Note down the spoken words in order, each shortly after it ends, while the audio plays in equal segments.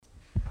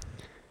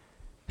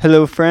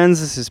Hello,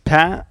 friends. This is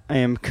Pat. I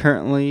am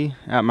currently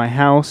at my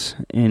house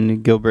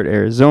in Gilbert,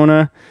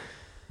 Arizona.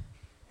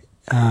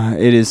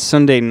 It is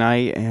Sunday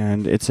night,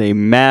 and it's a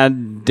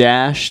mad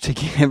dash to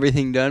get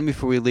everything done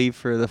before we leave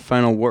for the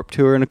final Warp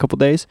Tour in a couple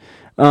days.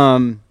 This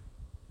week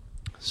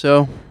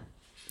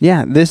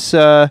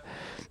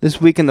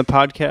in the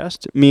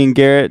podcast, me and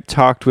Garrett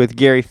talked with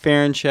Gary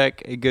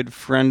Ferenchak, a good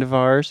friend of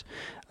ours,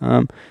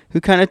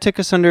 who kind of took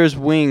us under his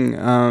wing.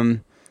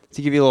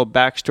 To give you a little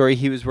backstory,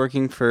 he was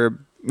working for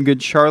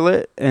Good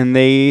Charlotte, and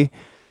they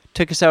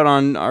took us out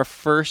on our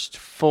first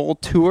full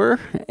tour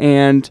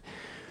and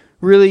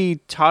really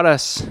taught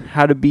us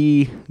how to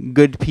be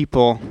good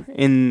people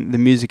in the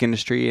music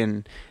industry.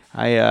 And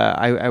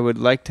I would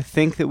like to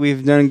think that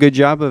we've done a good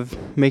job of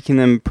making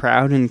them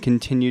proud and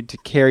continued to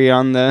carry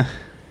on the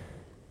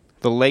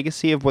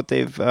legacy of what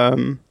they've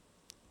shown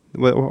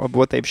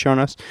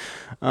us,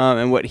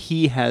 and what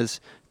he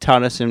has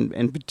taught us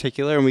in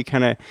particular, and we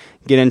kind of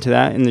get into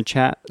that in the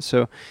chat,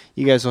 so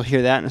you guys will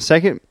hear that in a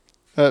second.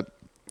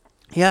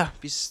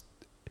 Besides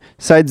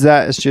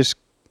that, it's just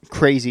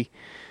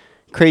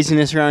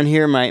craziness around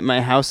here.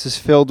 My house is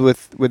filled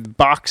with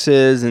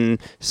boxes,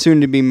 and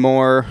soon to be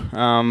more,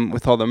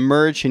 with all the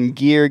merch and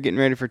gear, getting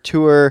ready for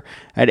tour.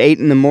 At 8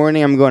 in the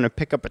morning, I'm going to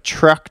pick up a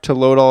truck to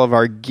load all of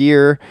our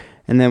gear,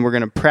 and then we're going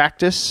to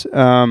practice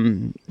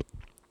and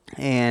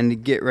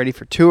get ready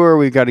for tour.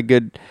 We've got a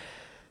good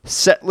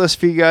set list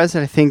for you guys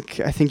that I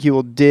think you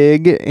will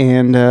dig,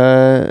 and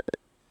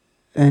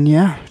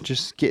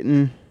just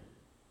getting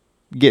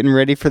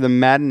ready for the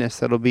madness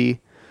that'll be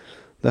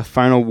the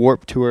final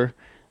Warp Tour.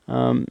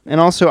 And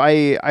also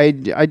I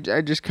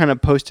just kind of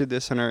posted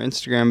this on our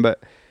Instagram,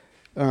 but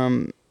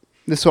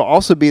this will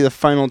also be the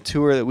final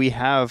tour that we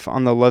have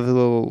on the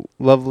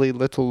lovely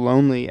Little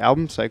Lonely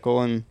album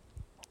cycle, and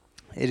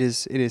it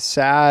is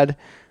sad,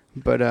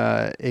 but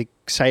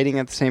exciting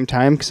at the same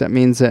time, because that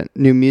means that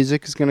new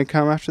music is going to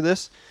come after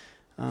this.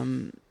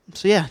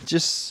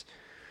 Just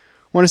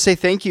want to say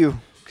thank you,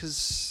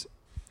 because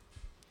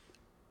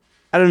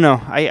I don't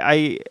know,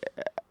 I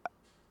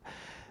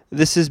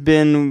this has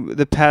been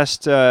the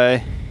past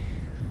year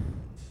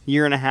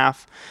and a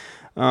half,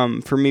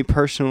 for me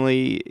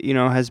personally,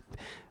 has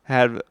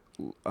had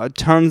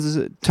tons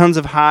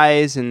of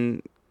highs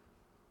and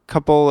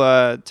couple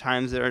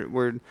times that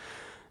were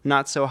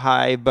not so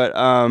high, but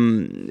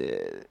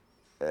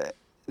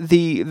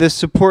the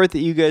support that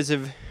you guys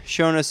have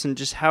shown us, and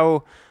just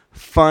how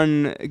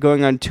fun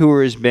going on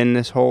tour has been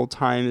this whole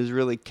time, has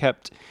really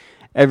kept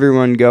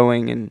everyone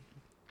going. And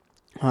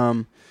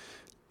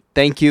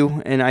thank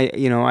you. And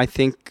I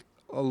think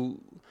a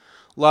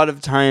lot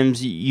of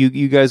times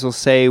you guys will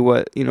say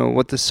what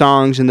the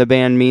songs and the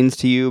band means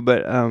to you,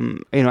 but I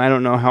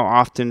don't know how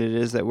often it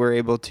is that we're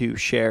able to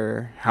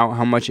share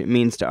how much it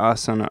means to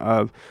us on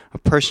a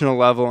personal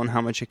level, and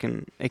how much it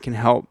can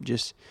help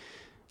just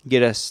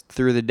get us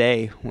through the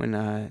day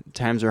when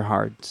times are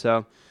hard.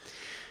 So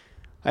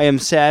I am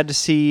sad to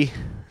see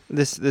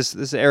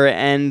this era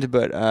end,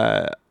 but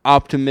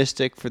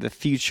optimistic for the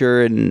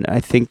future, and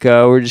I think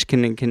we're just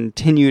going to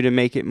continue to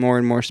make it more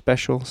and more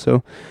special.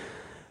 So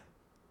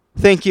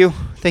thank you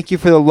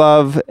for the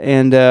love,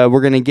 and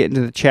we're going to get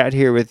into the chat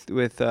here with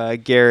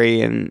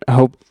Gary, and I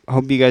hope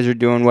you guys are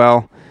doing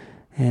well,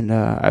 and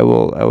I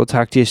will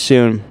talk to you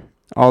soon.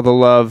 All the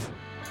love.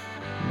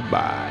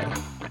 Bye.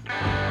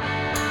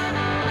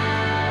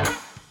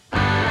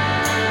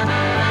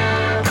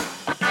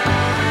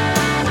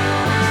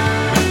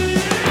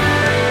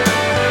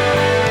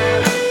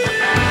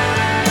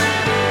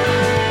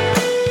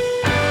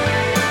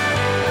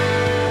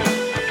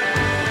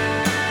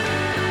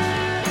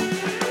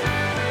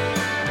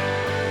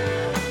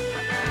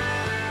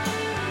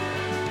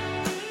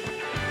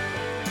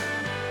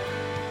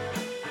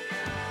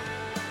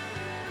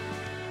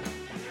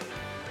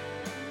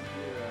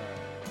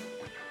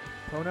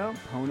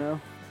 Pono?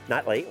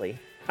 Not lately.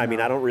 I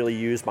mean, I don't really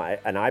use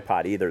an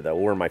iPod either, though,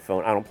 or my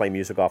phone. I don't play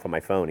music off of my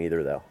phone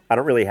either, though. I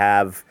don't really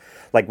have,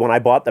 like, when I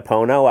bought the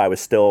Pono, I was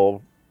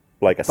still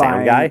like a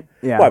sound guy.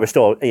 Yeah. Well, I was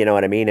still, you know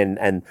what I mean?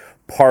 And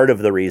part of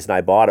the reason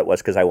I bought it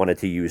was because I wanted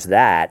to use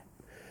that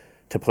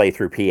to play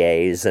through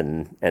PAs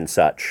and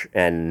such.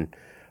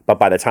 But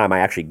by the time I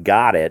actually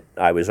got it,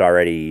 I was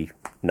already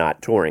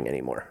not touring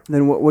anymore.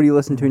 Then what do you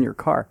listen to in your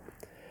car?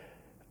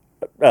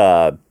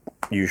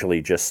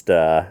 Usually just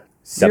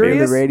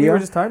Sirius? The radio? We were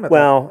just talking about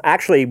well,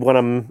 actually,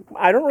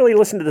 I don't really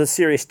listen to the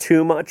Sirius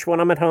too much when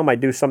I'm at home. I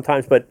do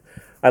sometimes, but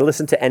I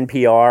listen to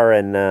NPR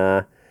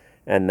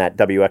and that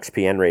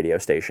WXPN radio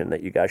station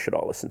that you guys should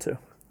all listen to,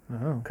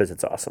 because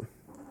it's awesome.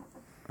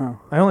 Oh,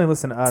 I only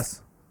listen to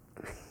us.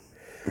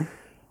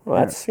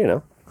 Well, that's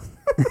nothing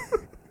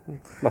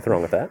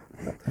wrong with that.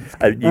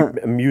 A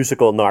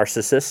musical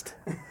narcissist.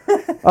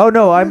 Oh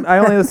no, I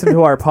only listen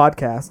to our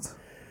podcast.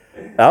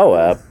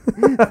 Oh,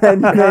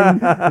 then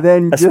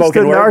a just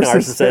spoken a word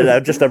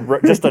narcissist. just a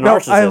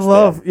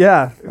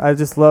narcissist. I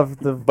just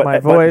love my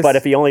voice. But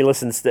if he only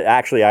listens to,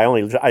 actually, I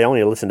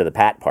only listen to the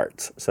Pat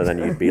parts. So then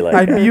you'd be like,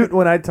 I mute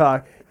when I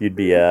talk. You'd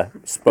be a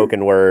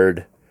spoken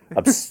word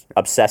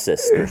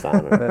obsessist or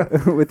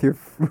something. with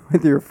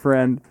your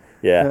friend.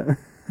 Yeah.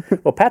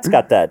 Well, Pat's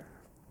got that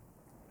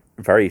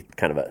very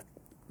kind of a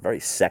very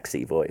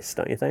sexy voice,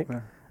 don't you think?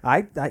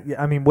 I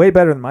mean, way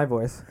better than my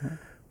voice.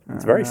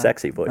 It's a very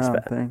sexy voice,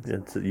 Pat.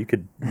 Thanks.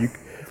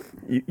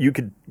 You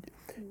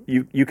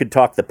could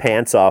talk the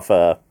pants off.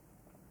 I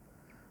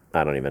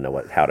don't even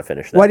know how to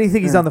finish that. Why do you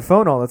think he's on the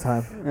phone all the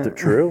time?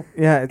 True.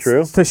 Yeah, it's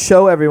True. to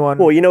show everyone.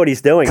 Well, you know what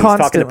he's doing. Constantly.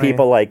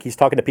 He's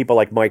talking to people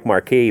like Mike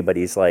Marquis, but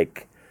he's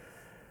like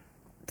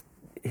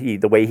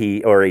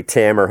or a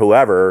Tim or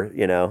whoever,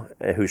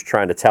 who's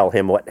trying to tell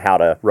him how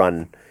to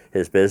run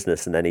his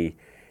business, and then he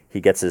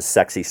gets his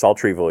sexy,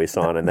 sultry voice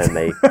on, and then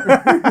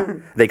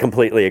they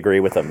completely agree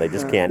with him. They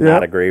just can't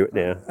not agree.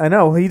 Yeah, I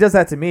know he does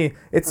that to me.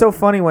 It's so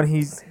funny when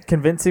he's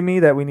convincing me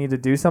that we need to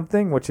do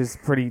something, which is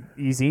pretty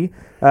easy.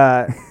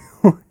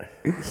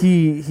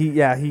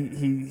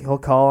 He'll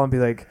call and be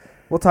like,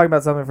 "We'll talk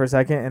about something for a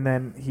second," and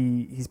then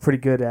he's pretty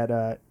good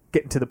at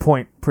getting to the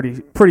point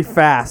pretty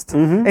fast,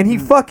 and he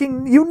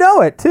fucking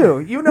it too.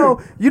 You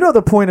know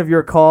the point of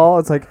your call.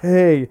 It's like,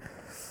 hey,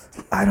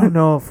 I don't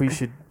know if we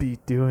should be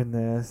doing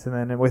this, and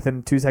then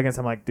within 2 seconds,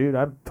 I'm like, dude,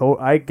 I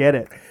get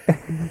it.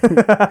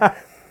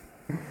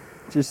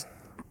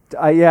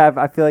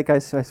 I feel like I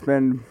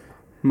spend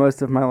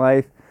most of my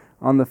life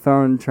on the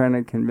phone trying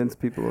to convince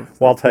people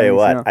of well, I'll tell you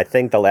things, what. I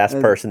think the last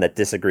person that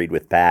disagreed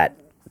with Pat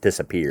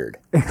disappeared.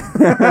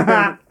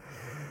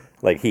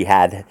 Like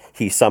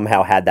he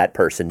somehow had that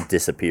person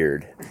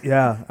disappeared.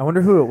 Yeah, I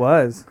wonder who it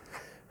was.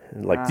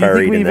 Like Do you think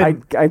buried we in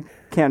the I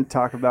can't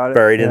talk about it.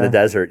 buried in the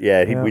desert.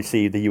 Yeah, Yeah. we'd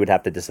see that you would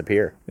have to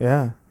disappear.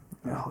 Yeah.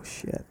 Oh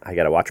shit. I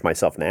got to watch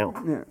myself now.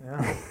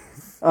 Yeah.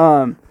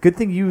 Good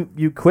thing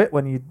you quit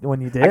when you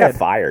did. I got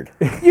fired.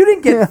 You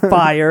didn't get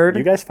fired.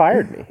 You guys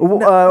fired me.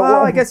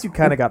 Well, I guess you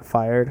kind of got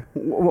fired.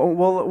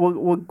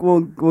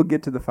 We'll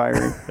get to the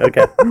firing.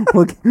 Okay.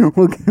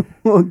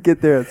 we'll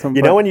get there at some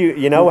point. Do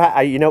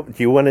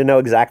you want to know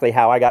exactly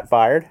how I got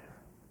fired?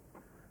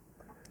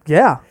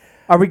 Yeah.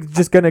 Are we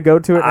just gonna go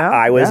to it now?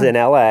 I was in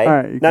L.A. All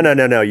right,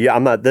 No.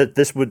 I'm not.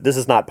 This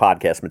is not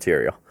podcast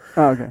material.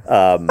 Oh, okay.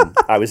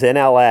 I was in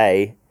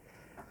L.A.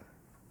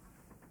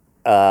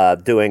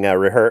 Doing a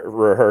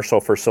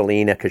rehearsal for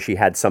Selena because she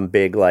had some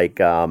big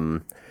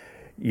UNICEF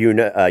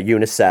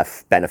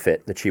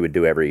benefit that she would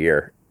do every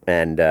year,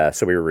 and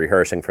so we were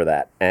rehearsing for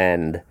that.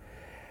 And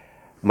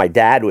my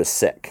dad was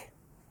sick,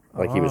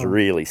 he was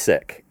really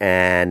sick.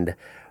 And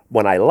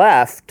when I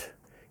left,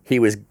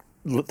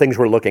 things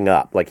were looking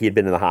up. Like he had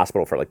been in the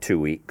hospital for 2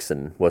 weeks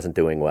and wasn't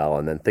doing well,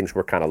 and then things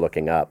were kind of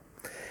looking up.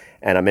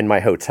 And I'm in my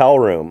hotel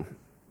room,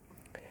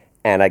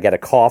 and I get a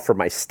call from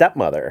my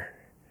stepmother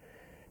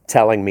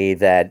telling me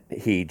that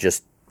everything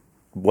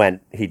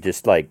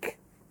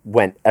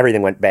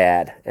went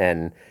bad,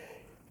 and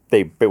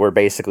they were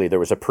basically, there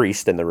was a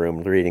priest in the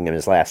room reading him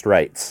his last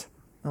rites.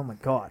 Oh my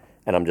God.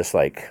 And I'm just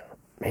like,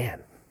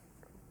 man,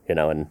 and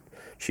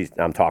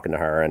I'm talking to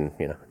her, and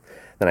then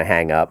I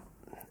hang up,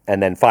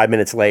 and then 5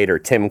 minutes later,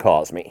 Tim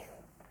calls me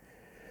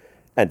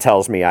and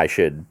tells me I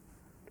should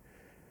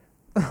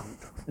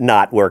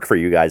not work for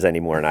you guys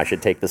anymore, and I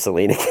should take the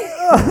Selena.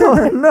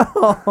 Oh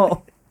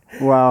no.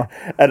 Wow.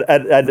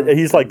 And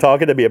he's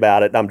talking to me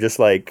about it, and I'm just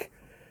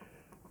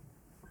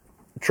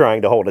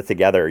trying to hold it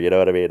together. You know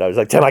what I mean? I was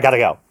like, Tim, I gotta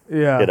go.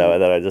 Yeah. And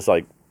then I just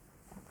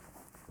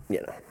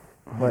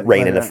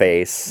rain in the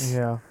face.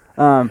 Yeah.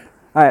 All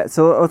right,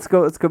 so let's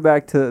go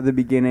back to the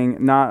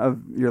beginning, not of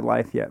your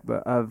life yet,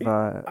 but of.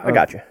 I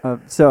got you.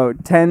 So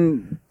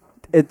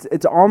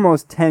it's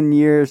almost 10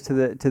 years to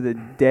the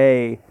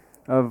day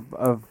of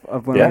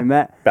when we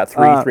met. About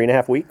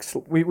 3.5 weeks.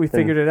 We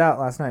figured it out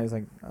last night. It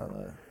was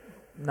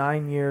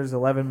 9 years,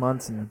 11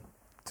 months, and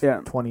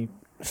 20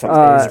 some days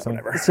or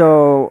something. whatever.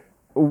 So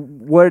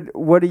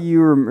what do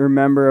you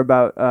remember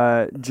about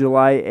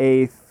July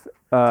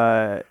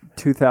 8th,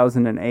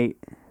 2008?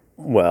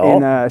 Well,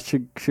 in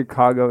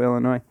Chicago,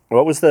 Illinois.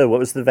 What was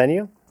the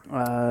venue?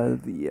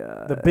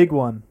 The big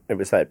one. It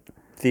was that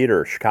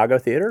theater, Chicago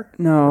Theater.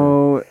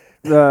 No,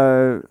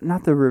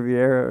 not the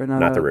Riviera.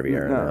 Not the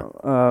Riviera.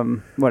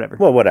 No. Whatever.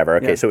 Well, whatever.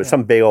 Okay, Yeah, so it was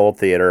some big old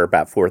theater,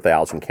 about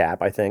 4,000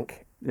 cap, I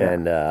think. Yeah.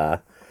 And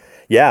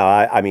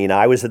I mean,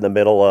 I was in the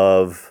middle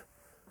of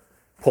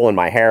pulling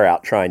my hair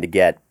out trying to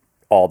get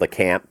all the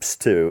camps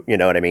to, you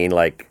know what I mean?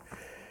 It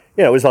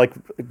was like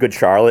Good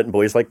Charlotte and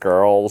Boys Like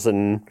Girls,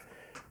 and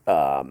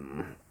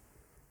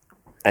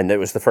it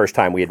was the first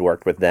time we had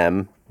worked with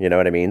them, you know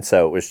what I mean?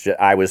 So it was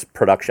I was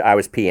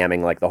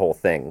PMing the whole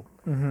thing.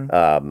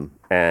 Mm-hmm.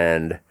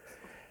 And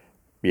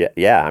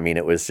yeah, I mean,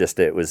 it was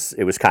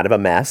kind of a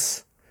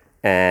mess,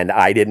 and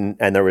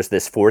there was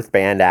this fourth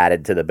band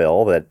added to the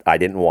bill that I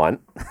didn't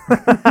want.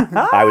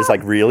 I was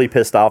really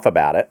pissed off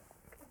about it.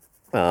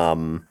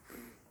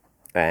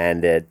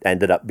 And it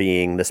ended up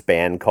being this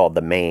band called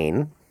The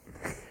Maine.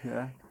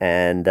 Yeah.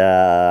 And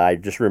I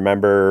just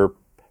remember,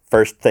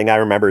 first thing I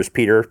remember is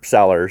Peter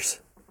Sellers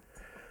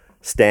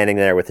standing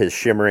there with his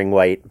shimmering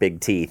white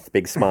big teeth,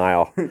 big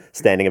smile,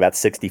 standing about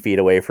 60 feet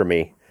away from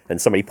me, and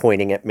somebody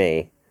pointing at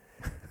me,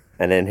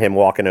 and then him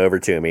walking over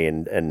to me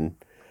and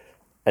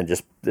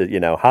just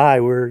hi,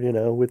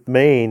 we're with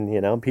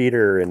Maine, I'm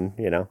Peter, and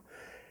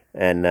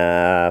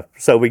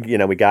so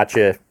we got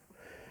you.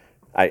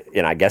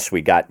 I guess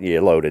we got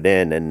you loaded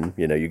in, and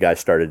you guys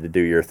started to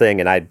do your thing,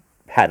 and I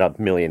had a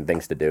million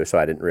things to do, so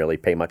I didn't really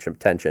pay much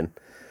attention.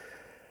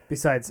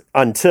 Besides,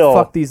 until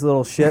fuck these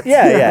little shits.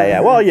 Yeah.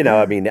 Well,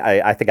 I mean,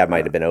 I think I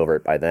might have been over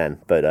it by then,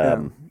 but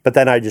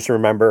then I just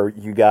remember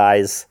you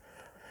guys,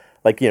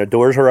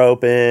 doors are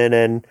open,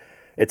 and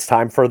it's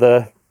time for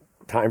the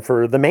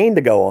main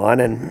to go on,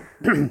 and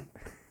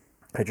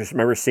I just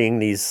remember seeing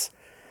these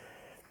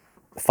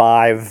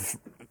 5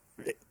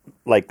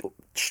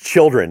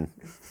 children,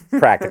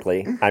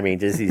 practically. I mean,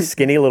 just these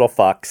skinny little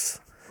fucks,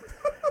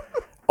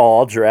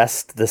 all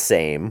dressed the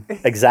same,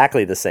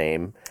 exactly the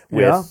same,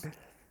 with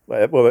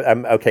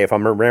okay, if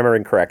I'm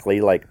remembering correctly,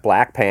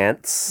 black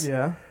pants,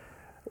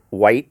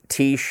 white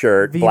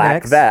T-shirt, V-necks.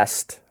 Black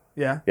vest,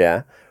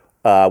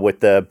 with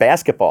the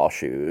basketball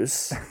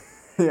shoes.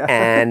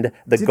 And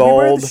the Did gold. we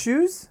wear the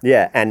shoes?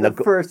 Yeah, and the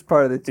first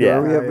part of the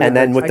tour. Yeah, and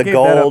then with the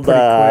gold,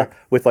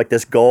 with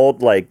this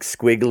gold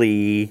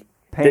squiggly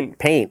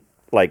paint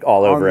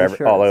all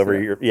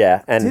over your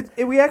And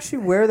did we actually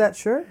wear that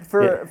shirt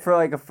for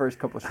a first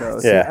couple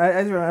shows? Yeah, I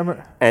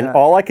remember. And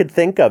all I could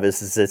think of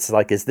is is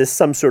this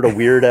some sort of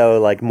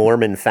weirdo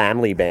Mormon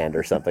family band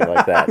or something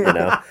like that?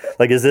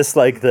 Is this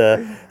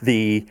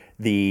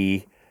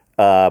the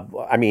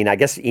I mean, I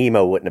guess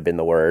emo wouldn't have been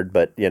the word,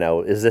 but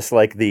is this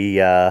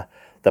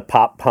the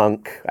pop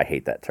punk, I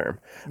hate that term,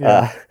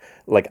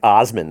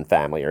 Osmond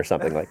family or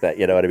something like that,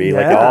 you know what I mean?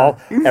 Yeah.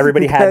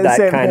 Everybody had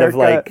that kind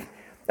haircut. of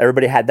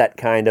everybody had that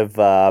kind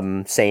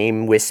of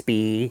same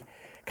wispy,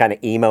 kind of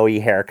emo-y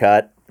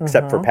haircut,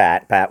 except for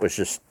Pat. Pat was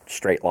just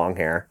straight long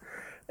hair,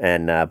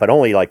 and but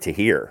only to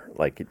here,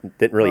 it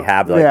didn't really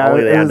have only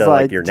down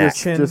to your neck,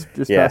 just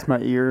past my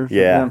ears.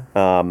 Yeah.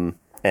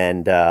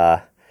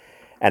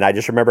 And I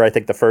just remember, I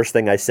think the first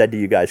thing I said to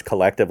you guys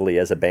collectively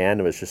as a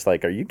band was just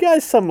are you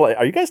guys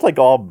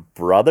all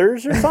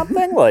brothers or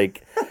something?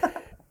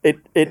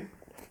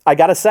 I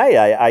gotta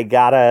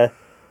say,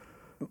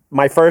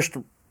 my first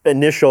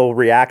initial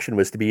reaction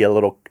was to be a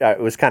little, it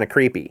was kind of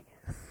creepy.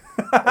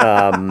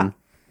 And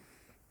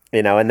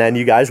then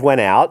you guys went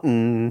out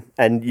and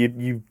I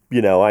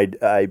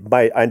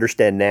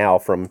understand now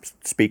from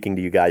speaking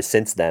to you guys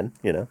since then,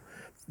 a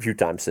few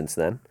times since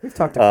then. We've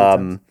talked a few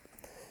times.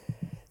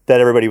 That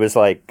everybody was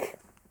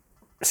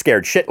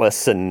scared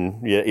shitless,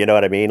 and you know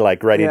what I mean,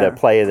 ready to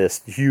play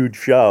this huge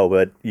show.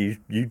 But you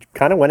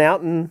kind of went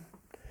out and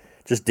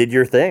just did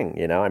your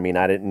thing. I mean,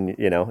 I didn't.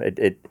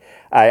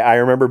 I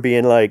remember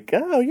being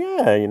oh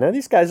yeah,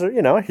 these guys are.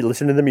 You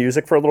listen to the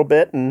music for a little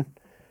bit, and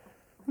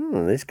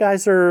these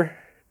guys are.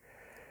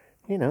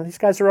 These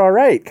guys are all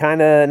right,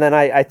 kind of. And then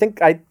I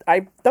think I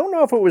don't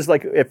know if it was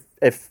if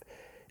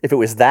it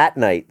was that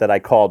night that I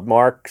called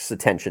Mark's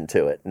attention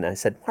to it, and I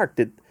said, Mark,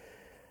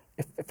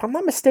 if I'm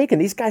not mistaken,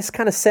 these guys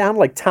kind of sound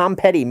like Tom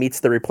Petty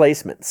meets the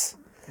Replacements.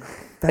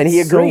 And he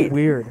agreed. So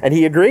weird. And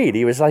he agreed.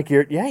 He was like,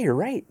 you're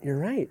right.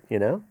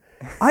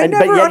 I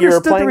never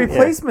understood the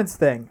Replacements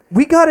thing.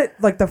 We got it,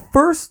 the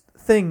first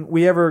thing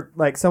we ever,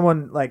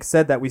 someone,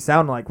 said that we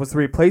sound like was the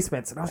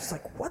Replacements. And I was just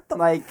like, what the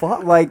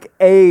fuck?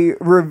 A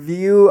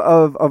review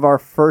of our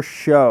first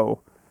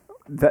show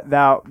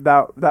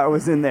that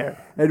was in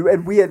there.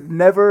 And we had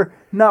never,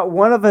 not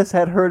one of us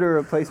had heard a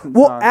Replacement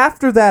song. Well,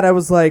 after that, I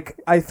was I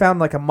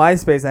found a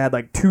MySpace that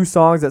had 2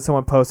 songs that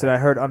someone posted. I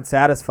heard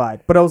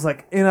Unsatisfied. But I was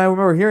and I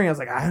remember hearing, I was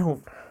I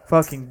don't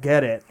fucking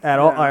get it at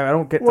all. I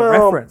don't get the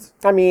reference.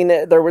 I mean,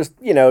 there was,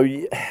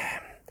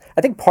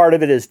 I think part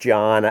of it is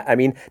John. I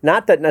mean,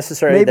 not that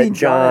necessarily Maybe that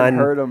John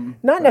heard him.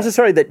 Not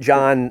necessarily that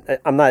John,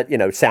 I'm not,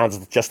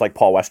 sounds just like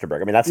Paul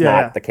Westerberg. I mean, that's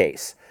not the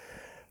case.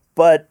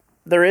 But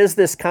there is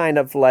this kind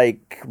of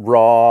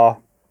raw,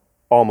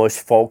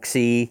 almost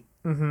folksy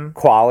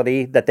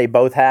quality that they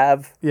both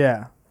have.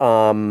 Yeah.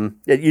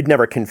 You'd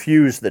never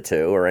confuse the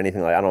two or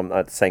anything I'm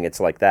not saying it's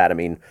like that. I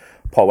mean,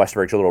 Paul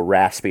Westerberg's a little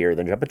raspier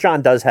than John, but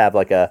John does have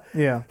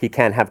he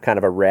can have kind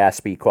of a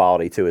raspy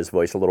quality to his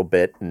voice a little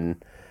bit.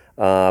 And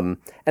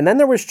then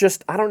there was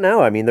just, I don't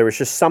know. I mean, there was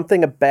just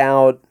something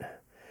about,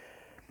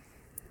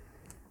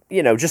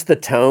 just the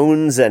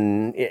tones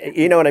and,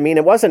 you know what I mean?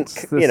 It wasn't,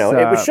 this,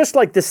 it was just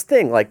this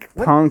thing,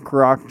 punk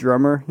rock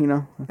drummer,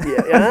 Yeah,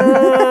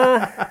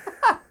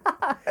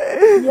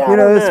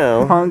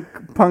 this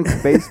punk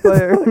bass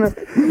player.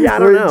 Yeah, I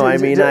don't know. I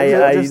mean,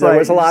 there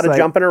was a lot of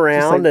jumping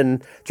around,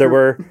 and there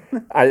were,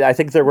 I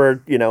think there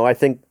were, I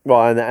think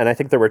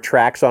there were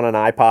tracks on an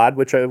iPod,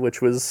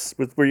 which was,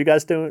 were you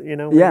guys doing,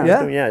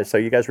 Yeah. So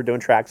you guys were doing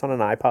tracks on an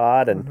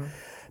iPod, and,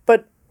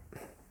 but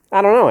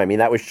I don't know. I mean,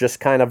 that was just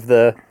kind of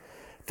the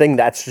thing.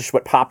 That's just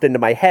what popped into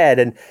my head,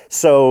 and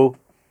so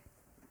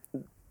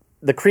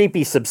the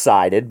creepy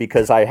subsided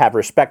because I have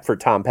respect for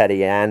Tom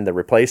Petty and the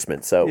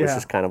Replacements. So it was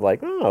just kind of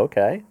oh,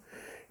 okay.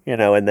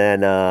 And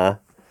then,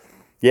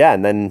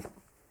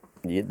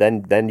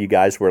 and then you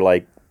guys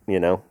were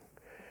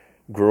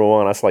grew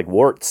on us like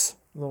warts.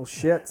 Little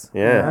shits.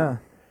 Yeah.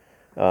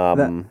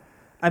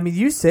 I mean,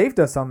 you saved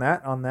us on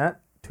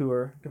that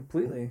tour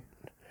completely.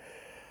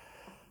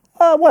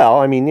 Well,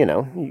 I mean,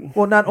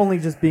 Well, not only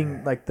just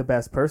being like the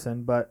best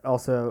person, but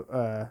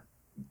also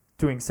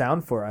doing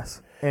sound for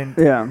us and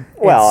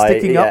well,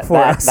 sticking up for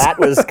us. That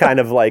was kind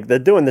of like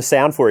doing the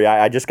sound for you.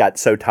 I just got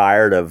so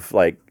tired of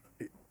like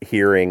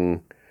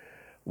hearing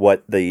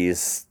what the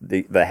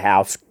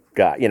house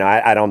got.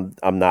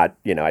 I'm not.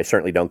 I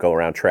certainly don't go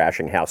around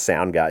trashing house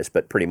sound guys,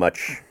 but pretty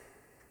much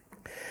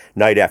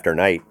night after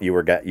night,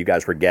 you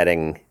guys were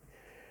getting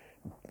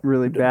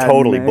really bad,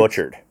 totally mix.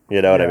 Butchered.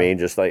 You know what I mean?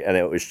 Just like, and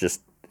it was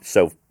just.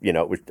 So,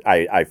 it was,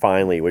 I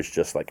finally was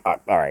just like,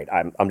 all right,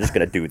 I'm just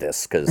going to do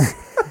this because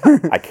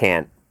I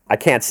can't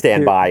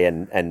stand by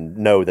and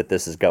know that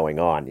this is going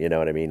on. You know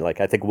what I mean? Like,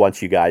 I think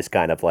once you guys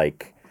kind of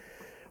like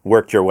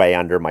worked your way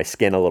under my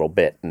skin a little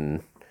bit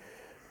and,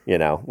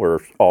 we're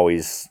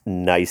always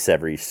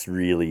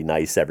really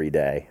nice every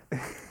day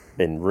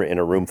in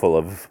a room full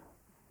of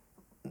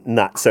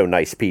not so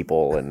nice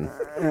people. And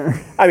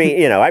I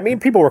mean,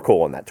 people were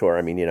cool on that tour.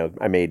 I mean,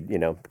 I made,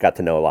 got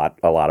to know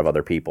a lot of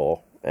other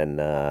people.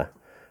 And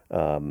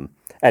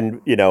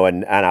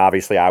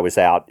obviously I was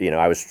out,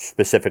 I was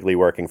specifically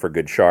working for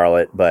Good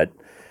Charlotte, but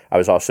I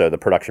was also the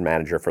production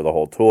manager for the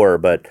whole tour.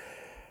 But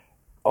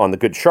on the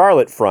Good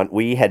Charlotte front,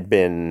 we had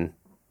been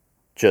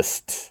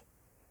just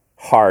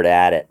hard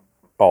at it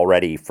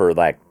already for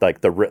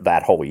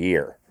that whole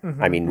year.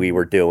 Mm-hmm. I mean, we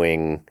were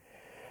doing,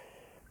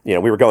 we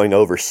were going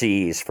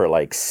overseas for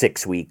like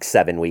 6 weeks,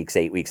 7 weeks,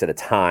 8 weeks at a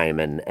time.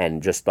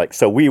 And just like,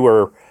 so we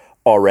were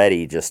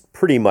already just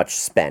pretty much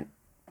spent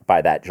by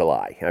that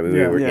July. I mean, we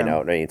were, you know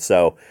what I mean?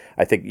 So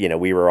I think,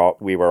 we were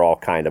all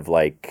kind of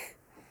like,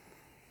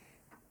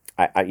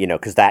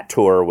 because that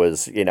tour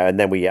was, and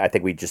then I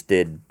think we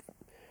did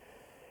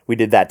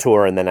that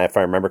tour. And then if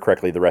I remember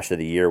correctly, the rest of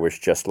the year was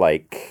just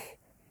like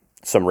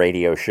some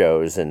radio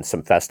shows and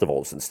some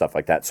festivals and stuff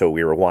like that. So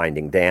we were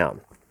winding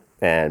down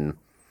and,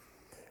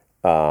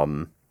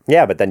 but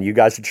then you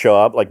guys would show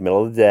up like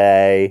middle of the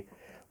day,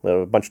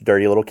 a bunch of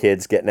dirty little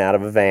kids getting out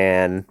of a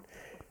van.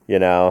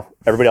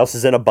 Everybody else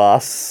is in a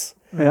bus,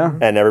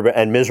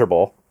 and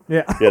miserable,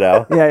 and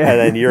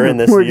then you're in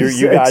this,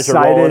 you guys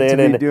are rolling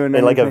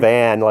in like a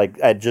van, like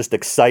just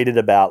excited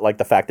about like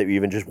the fact that you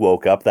even just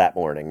woke up that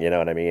morning, you know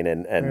what I mean,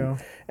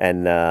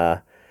 and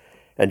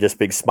just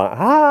big smile,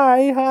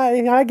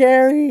 hi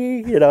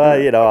Gary,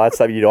 that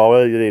stuff.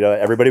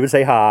 Everybody would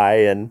say hi,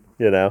 and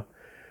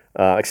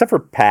except for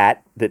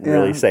Pat didn't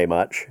really say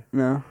much.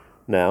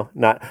 No,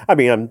 not. I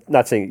mean, I'm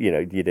not saying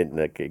you didn't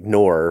like,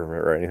 ignore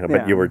or anything,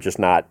 but you were just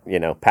not.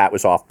 Pat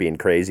was off being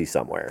crazy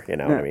somewhere. You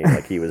know what I mean?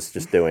 Like he was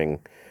just doing,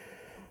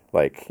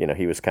 like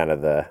he was kind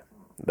of the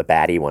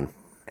baddie one.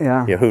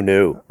 Yeah. Who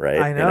knew,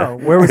 right? I know.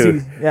 Where was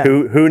he? Yeah.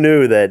 Who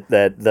knew that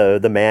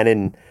the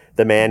man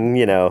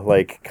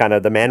like kind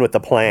of the man with the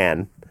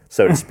plan,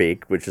 so to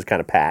speak, which is kind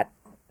of Pat.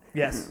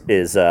 Yes.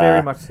 Is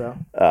very much so.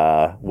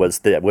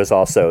 Was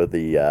also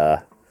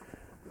the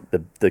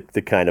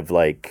kind of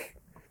like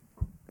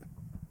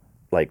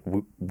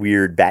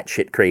weird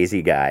batshit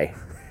crazy guy.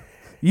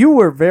 You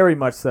were very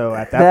much so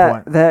at that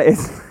point. That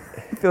is,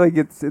 I feel like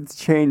it's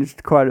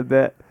changed quite a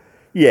bit.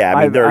 Yeah,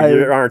 I mean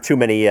there aren't too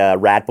many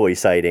rat boy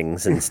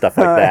sightings and stuff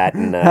like that.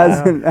 And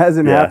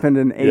hasn't happened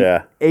in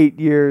 8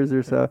 years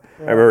or so.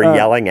 I remember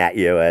yelling at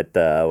you at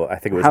I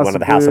think it was one of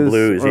the House of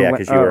Blues.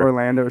 Because you were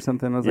Orlando or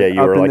something. I was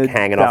you were like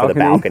hanging off of the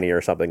balcony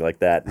or something like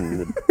that.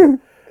 And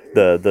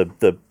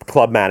the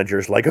club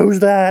manager's like, who's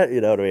that? You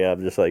know what I mean?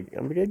 I'm just like,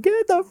 I'm gonna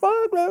get the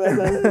fuck.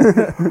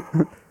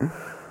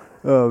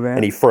 Oh man!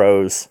 And he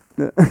froze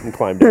and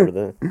climbed over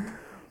the.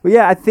 Well,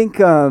 yeah, I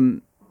think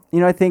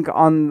I think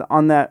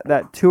on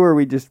that tour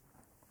we just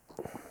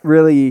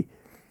really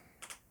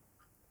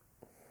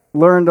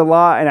learned a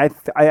lot, and I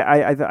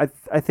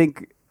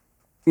think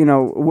we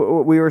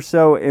were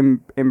so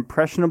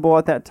impressionable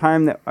at that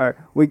time that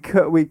we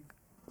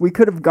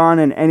could have gone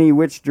in any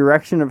which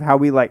direction of how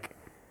we like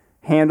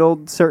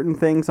handled certain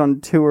things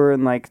on tour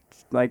and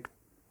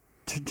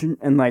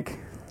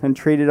and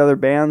treated other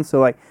bands. So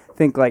like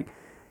think like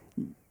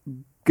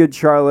Good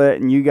Charlotte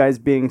and you guys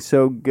being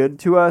so good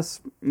to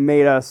us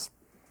made us.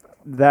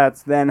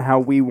 That's then how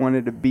we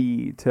wanted to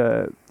be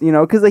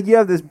because like you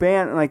have this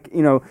band like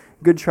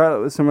Good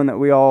Charlotte was someone that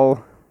we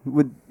all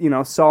would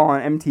saw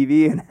on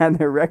MTV and had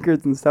their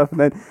records and stuff, and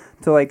then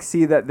to like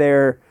see that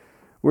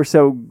were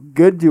so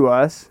good to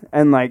us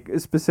and like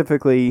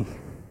specifically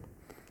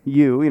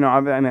you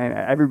I mean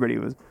everybody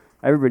was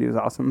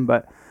awesome,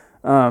 but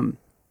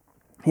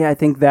I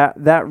think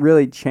that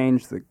really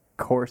changed the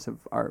course of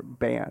our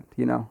band.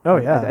 Oh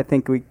yeah, I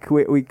think we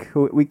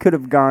could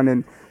have gone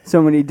in so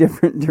many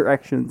different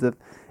directions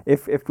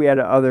if we had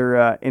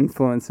other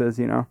influences.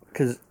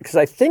 Because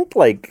I think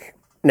like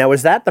now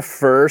was that the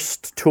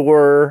first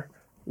tour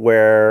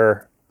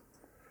where.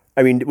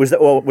 I mean, was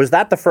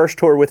that the first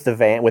tour with the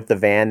van that the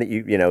van,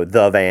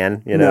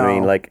 No. what I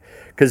mean? Like,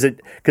 because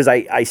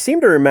I seem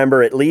to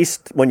remember at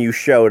least when you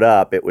showed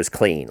up, it was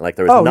clean. Like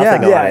there was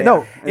nothing on it.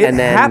 No, it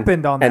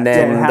happened on that. And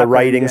then the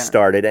writing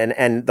started.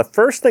 And the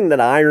first thing that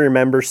I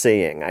remember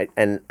seeing, I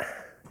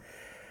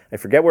I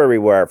forget where we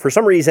were. For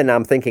some reason,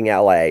 I'm thinking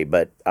L.A.,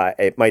 but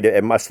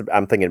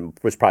I'm thinking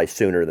it was probably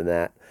sooner than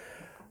that.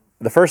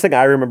 The first thing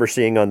I remember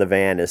seeing on the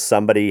van is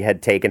somebody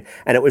had taken,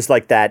 and it was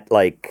like that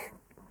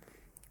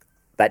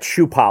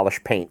shoe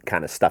polish paint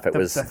kind of stuff. It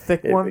was the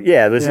thick one.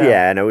 Yeah, it was.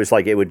 Yeah, and it was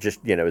like it would just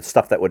it's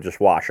stuff that would just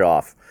wash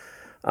off.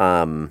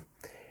 Down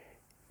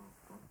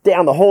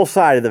the whole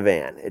side of the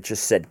van, it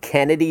just said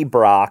Kennedy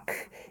Brock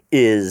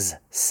is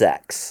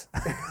sex.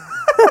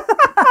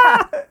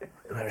 I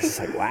was just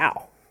like,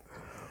 wow.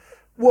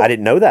 Well, I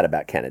didn't know that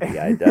about Kennedy.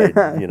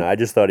 I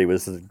just thought he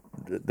was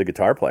the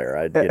guitar player.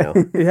 I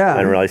didn't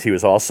realize he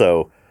was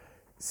also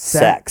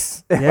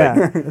sex.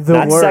 Yeah,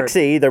 not word.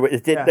 Sexy.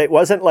 It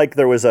wasn't like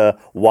there was a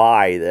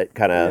Y that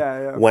kind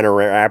of went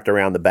wrapped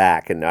around the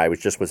back, and I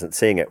wasn't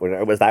seeing it.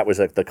 That was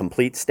like the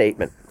complete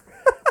statement,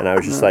 and I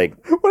was just like,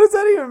 what does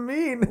that even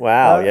mean?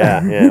 Wow,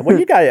 yeah. Well,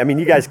 you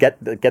guys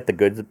get the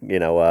good.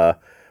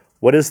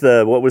 What was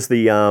the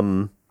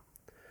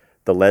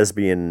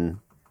lesbian?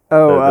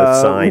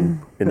 The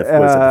sign in the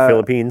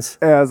Philippines.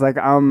 Yeah, I was like,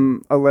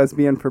 I'm a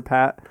lesbian for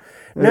Pat.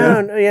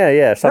 No,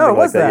 something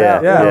like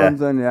that.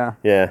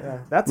 Yeah.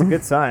 That's a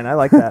good sign. I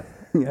like that.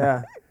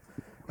 Yeah.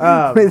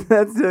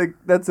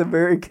 That's a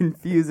very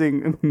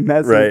confusing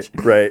message.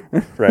 Right.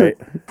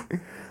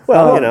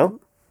 Well,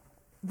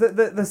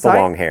 the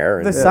long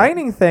hair. The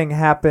signing thing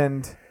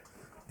happened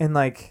in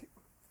like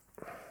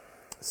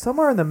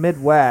somewhere in the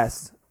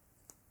Midwest.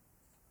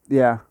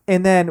 Yeah.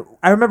 And then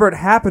I remember it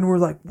happened. We were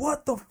like,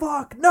 what the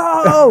fuck?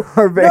 No!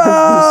 Our van's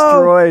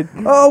destroyed.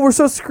 Oh, we're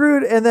so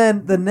screwed. And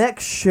then the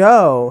next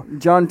show,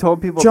 John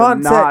told people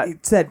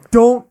said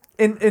don't.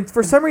 And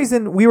for some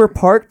reason, we were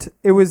parked.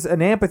 It was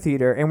an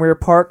amphitheater, and we were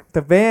parked.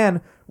 The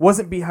van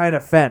wasn't behind a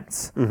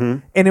fence. Mm-hmm.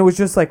 And it was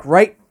just like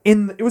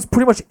it was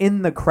pretty much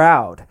in the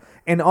crowd.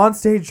 And on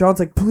stage, John's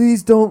like,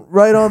 please don't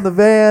write on the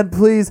van,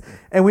 please.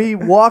 And we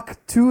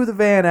walk to the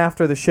van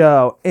after the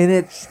show,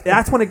 and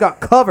that's when it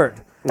got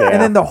covered. Yeah.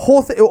 And then the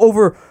whole thing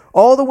over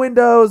all the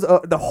windows,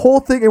 the whole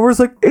thing, and we're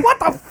just like, what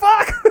the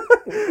fuck?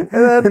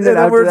 and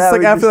then we're just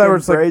like, after that, we're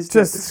just like,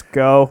 just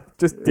go,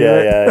 just do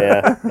it.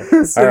 Yeah.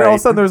 And all of a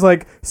sudden, there's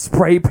like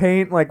spray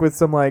paint, like with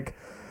some like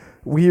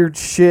weird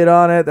shit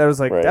on it. That was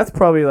like, that's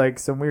probably like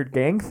some weird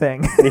gang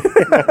thing.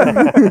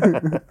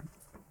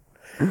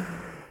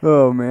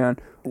 Oh man.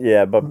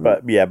 Yeah,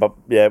 but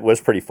it was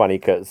pretty funny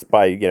because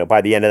by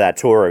the end of that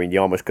tour, I mean,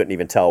 you almost couldn't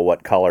even tell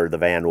what color the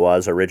van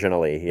was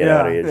originally.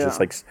 It's just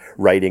like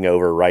writing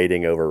over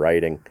writing over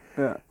writing.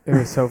 Yeah, it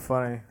was so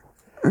funny.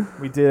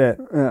 We did it.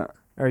 Yeah,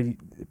 or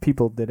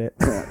people did it.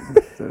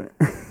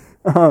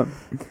 Yeah.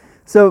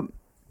 So,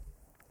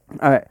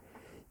 all right.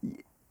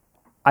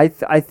 I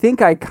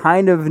think I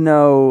kind of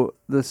know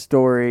the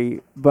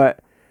story,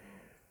 but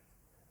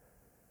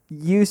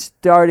you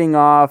starting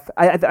off,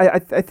 I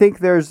think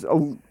there's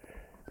a.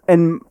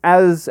 And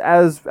as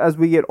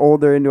we get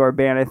older into our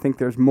band, I think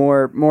there's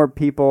more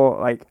people,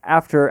 like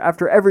after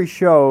every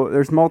show,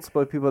 there's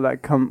multiple people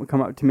that come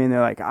up to me and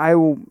they're like, I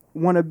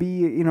want to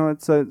be,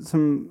 it's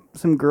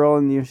some girl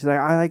and she's like,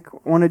 I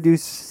want to do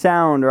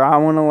sound, or I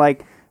want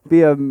to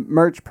be a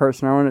merch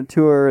person, I want to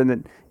tour, and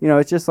then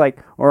it's just like,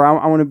 or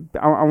I want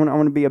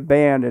to be a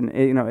band, and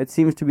it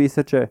seems to be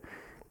such a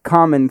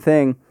common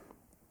thing.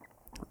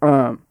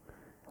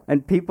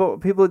 And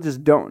people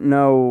just don't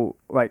know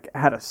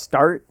how to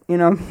start,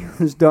 people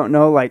just don't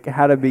know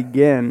how to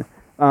begin.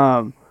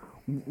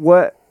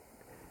 What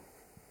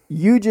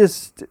you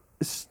just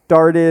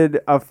started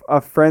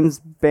a friend's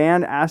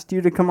band asked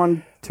you to come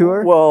on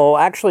tour? Well,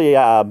 actually,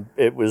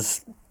 it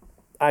was.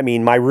 I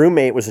mean, my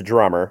roommate was a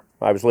drummer.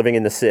 I was living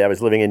in the city. I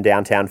was living in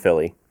downtown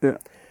Philly. Yeah.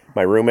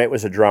 My roommate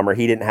was a drummer.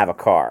 He didn't have a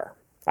car.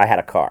 I had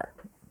a car.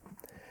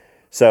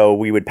 So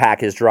we would pack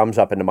his drums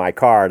up into my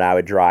car, and I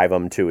would drive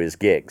him to his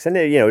gigs. And,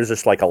 it was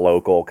just like a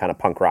local kind of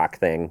punk rock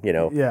thing,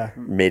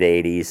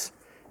 mid-'80s.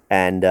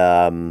 And,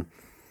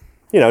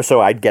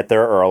 so I'd get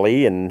there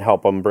early and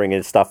help him bring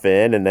his stuff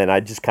in, and then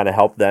I'd just kind of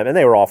help them. And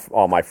they were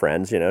all my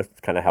friends,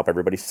 kind of help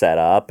everybody set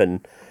up.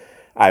 And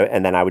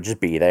then I would just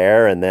be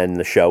there, and then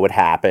the show would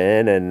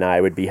happen, and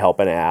I would be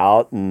helping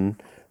out.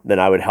 And then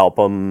I would help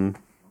them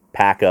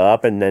pack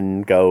up and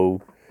then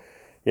go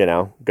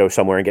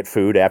somewhere and get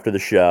food after the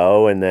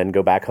show, and then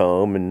go back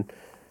home. And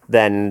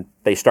then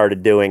they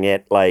started doing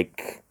it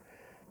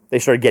they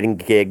started getting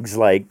gigs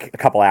a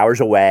couple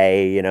hours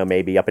away,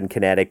 maybe up in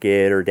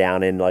Connecticut or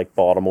down in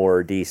Baltimore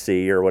or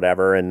DC or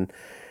whatever. And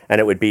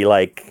it would be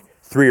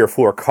 3 or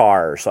 4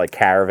 cars,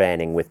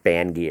 caravanning with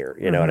band gear,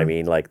 you know what I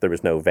mean? There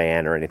was no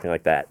van or anything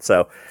like that.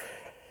 So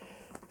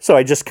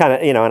I just kind of,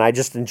 and I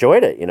just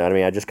enjoyed it, you know what I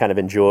mean? I just kind of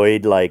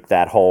enjoyed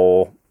that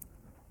whole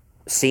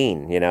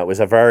scene, it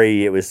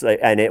was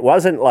and it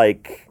wasn't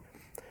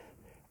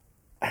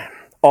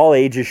all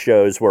ages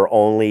shows were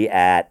only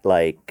at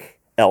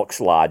Elks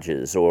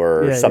Lodges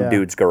or some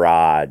dude's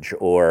garage,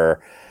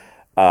 or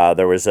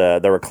there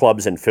were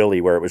clubs in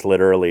Philly where it was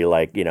literally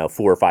 4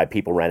 or 5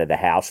 people rented a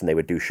house and they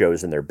would do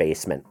shows in their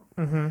basement.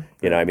 I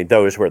mean,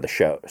 those were the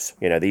shows,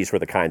 these were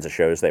the kinds of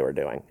shows they were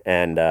doing.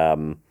 And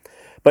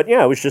but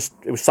it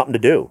was something to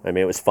do. I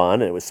mean, it was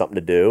fun and it was something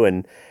to do.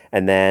 And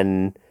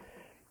then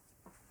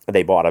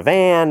they bought a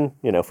van,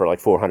 for like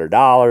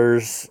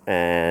 $400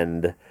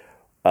 and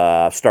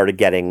started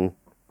getting,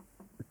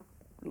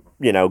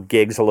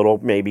 gigs a little,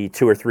 maybe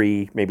do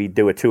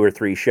a 2 or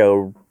 3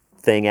 show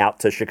thing out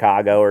to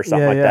Chicago or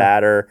something like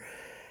that.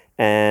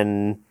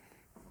 And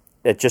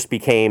it just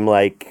became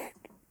like,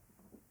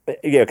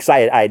 because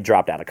I had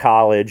dropped out of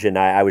college and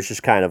I was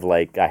just kind of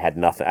like, I had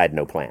nothing, I had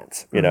no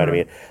plans, you know what I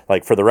mean?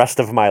 Like for the rest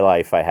of my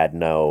life, I had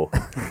no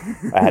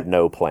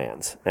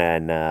plans.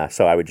 And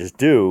so I would just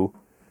do,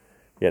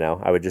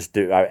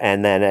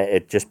 and then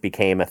it just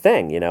became a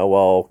thing,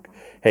 well,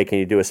 hey, can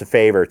you do us a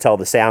favor? Tell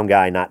the sound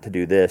guy not to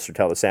do this or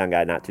tell the sound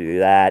guy not to do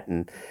that.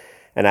 And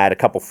I had a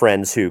couple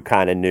friends who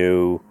kind of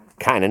knew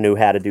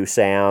how to do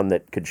sound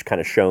that could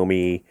kind of show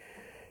me,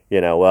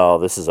 well,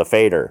 this is a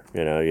fader.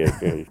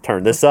 You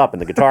turn this up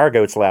and the guitar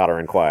goes louder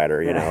and quieter.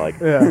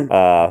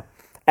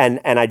 And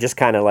I just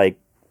kind of like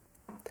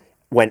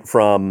went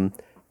from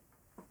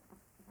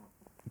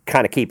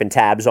kind of keeping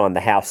tabs on the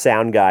house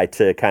sound guy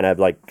to kind of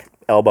like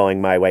elbowing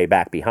my way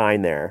back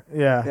behind there.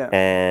 Yeah.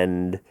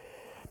 And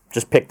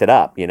just picked it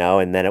up,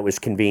 and then it was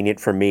convenient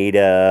for me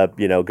to,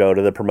 go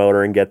to the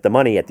promoter and get the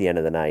money at the end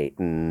of the night.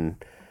 And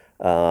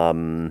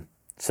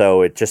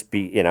so it just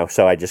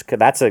so I just,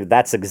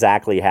 that's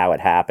exactly how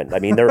it happened. I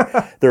mean,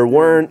 there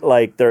weren't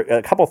like, there are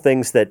a couple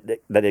things that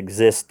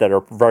exist that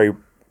are very,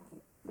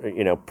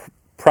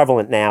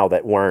 prevalent now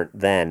that weren't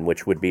then,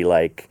 which would be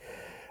like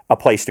a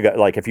place to go.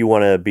 Like if you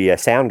want to be a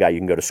sound guy, you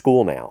can go to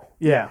school now.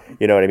 Yeah.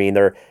 You know what I mean?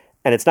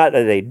 And it's not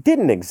that they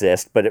didn't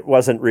exist, but it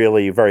wasn't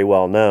really very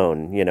well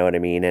known. You know what I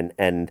mean?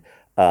 And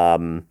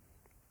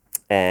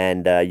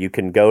you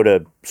can go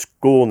to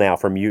school now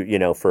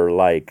for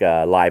like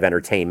live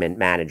entertainment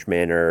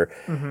management or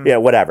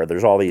whatever.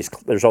 There's all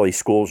these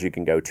schools you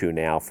can go to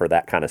now for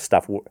that kind of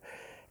stuff.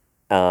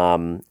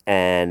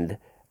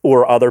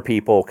 Or other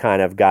people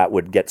kind of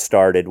would get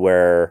started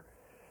where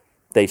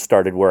they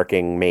started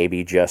working,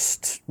 maybe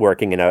just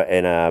working in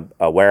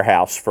a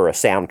warehouse for a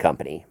sound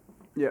company.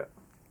 Yeah.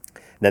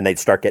 Then they'd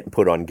start getting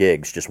put on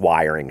gigs, just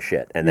wiring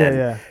shit, and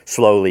then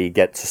slowly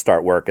get to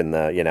start working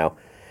And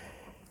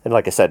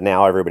like I said,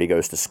 now everybody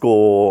goes to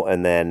school,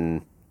 and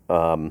then.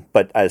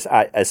 But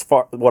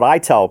what I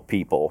tell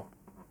people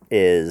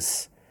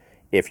is,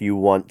 if you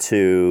want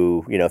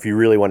to, if you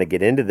really want to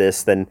get into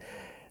this, then,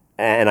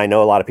 and I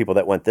know a lot of people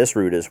that went this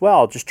route as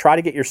well, just try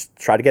to get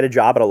a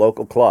job at a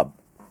local club,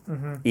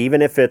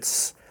 even if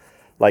it's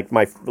like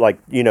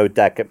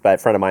that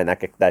friend of mine,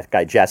 that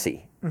guy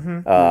Jesse.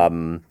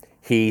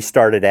 He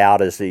started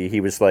out as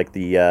he was like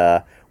we'd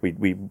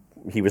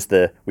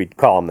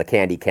call him the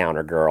candy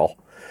counter girl,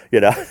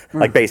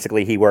 like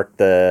basically he worked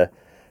the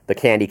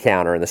candy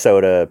counter and the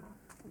soda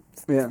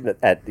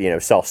at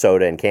sell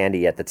soda and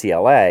candy at the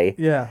TLA.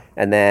 Yeah.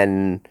 And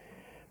then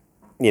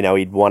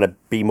he'd want to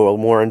be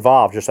more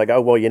involved, just like, oh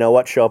well, you know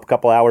what, show up a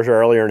couple hours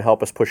earlier and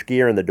help us push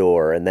gear in the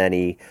door. And then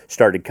he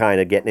started kind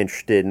of getting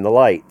interested in the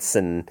lights,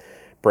 and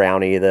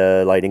Brownie,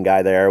 the lighting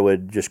guy there,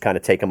 would just kind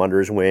of take him under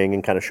his wing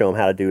and kind of show him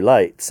how to do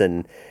lights.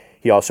 And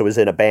he also was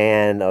in a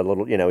band,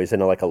 he's in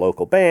like a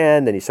local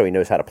band, and so he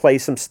knows how to play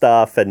some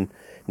stuff. And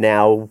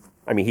now,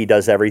 I mean, he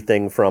does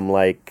everything from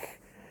like,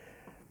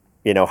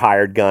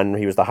 hired gun.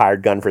 He was the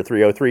hired gun for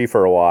 303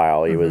 for a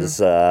while. He was,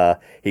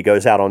 he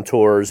goes out on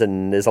tours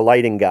and is a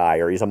lighting guy,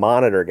 or he's a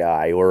monitor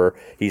guy, or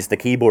he's the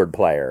keyboard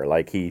player.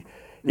 Like he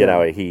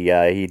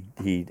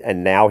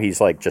and now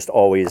he's like just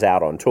always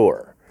out on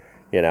tour,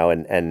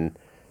 and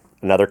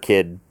another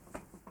kid,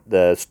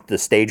 the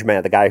stage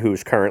man, the guy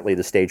who's currently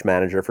the stage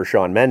manager for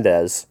Shawn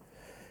Mendes,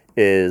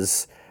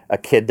 is a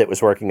kid that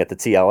was working at the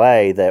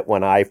TLA that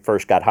when I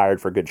first got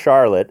hired for Good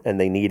Charlotte and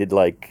we needed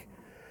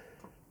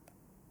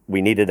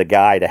a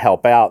guy to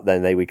help out,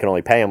 then we could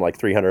only pay him like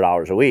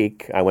 $300 a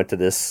week. I went to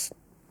this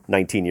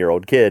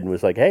 19-year-old kid and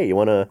was like, hey, you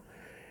want to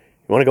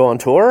go on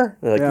tour?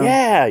 They're like,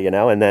 yeah,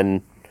 and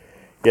then,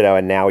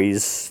 and now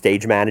he's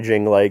stage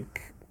managing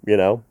like,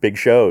 big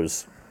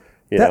shows,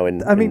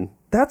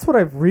 that's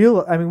what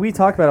we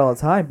talk about it all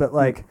the time, but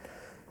like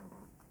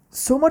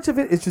so much of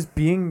it is just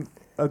being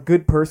a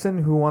good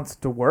person who wants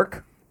to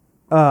work.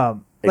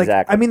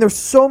 Exactly. I mean, there's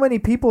so many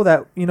people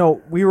that,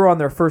 we were on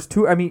their first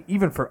tour. I mean,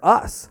 even for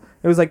us,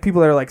 it was like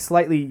people that are like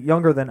slightly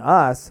younger than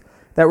us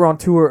that were on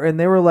tour, and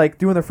they were like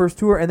doing their first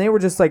tour, and they were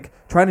just like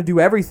trying to do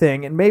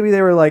everything, and maybe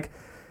they were like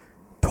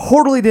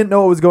totally didn't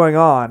know what was going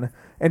on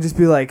and just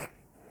be like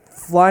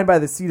flying by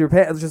the seat of their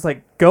pants, just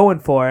like going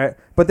for it.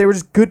 But they were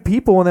just good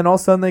people, and then all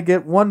of a sudden they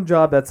get one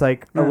job that's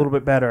like a little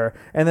bit better,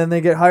 and then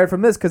they get hired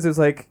from this because it was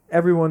like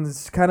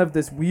everyone's kind of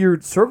this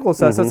weird circle of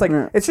stuff. So it's like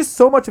it's just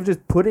so much of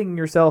just putting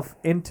yourself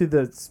into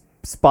the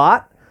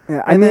spot.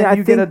 Yeah, and then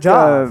you get a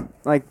job.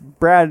 Like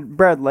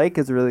Brad Lake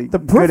is a really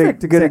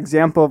good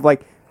example of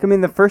like. I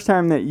mean, the first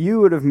time that you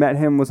would have met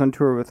him was on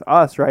tour with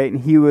us, right?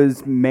 And he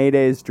was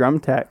Mayday's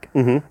drum tech.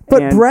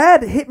 But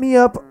Brad hit me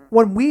up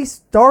when we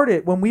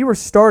were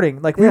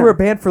starting. Like, we were a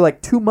band for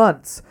like 2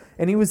 months.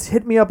 And he was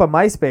hitting me up on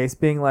MySpace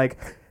being like,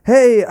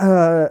 hey,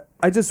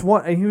 I just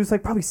want, and he was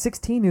like probably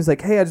 16. He was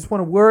like, hey, I just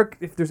want to work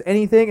if there's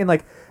anything. And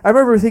like, I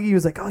remember thinking he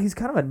was like, oh, he's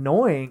kind of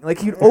annoying. Like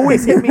he'd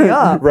always hit me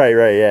up. Right,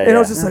 yeah. And I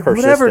was just like,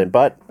 persistent, whatever.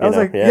 But I was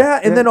like, yeah.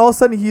 And then all of a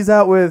sudden he's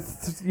out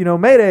with,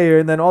 Mayday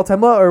and then All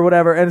Time Low or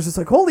whatever. And it's just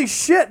like, holy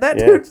shit, that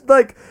dude's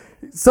like,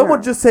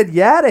 someone just said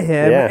yeah to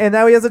him, and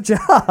now he has a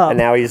job. And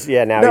now he's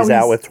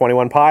out with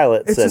 21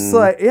 Pilots. It's just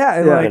like,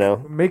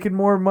 making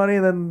more money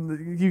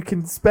than you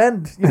can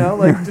spend,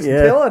 like just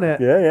killing it.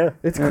 Yeah.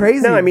 It's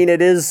crazy. No, I mean,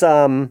 it is,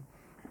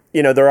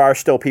 there are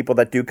still people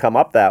that do come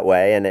up that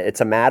way, and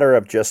it's a matter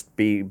of just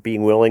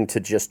being willing to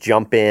just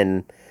jump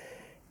in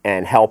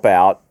and help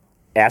out,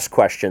 ask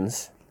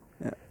questions.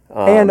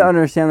 And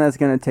understand that's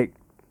going to take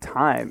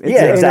time.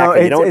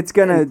 Exactly. It's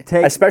going to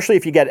take, especially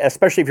if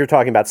you're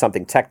talking about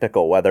something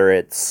technical, whether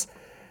it's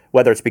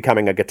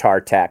becoming a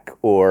guitar tech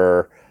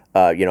or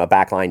a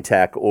backline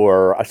tech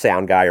or a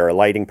sound guy or a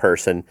lighting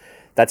person.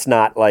 That's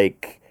not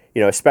like,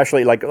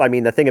 especially like, I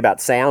mean, the thing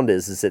about sound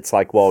is it's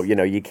like, well,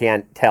 you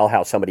can't tell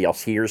how somebody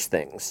else hears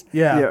things.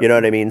 Yeah. You know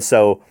what I mean?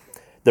 So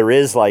there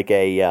is like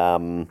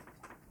a,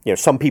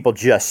 some people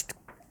just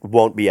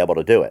won't be able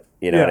to do it.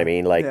 You know what I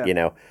mean? Like,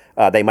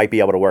 they might be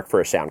able to work for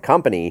a sound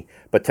company,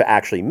 but to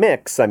actually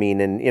mix, I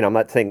mean, and, I'm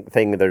not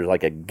saying there's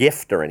like a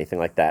gift or anything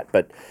like that,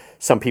 but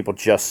some people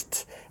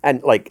just,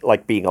 and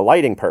like being a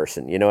lighting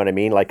person, you know what I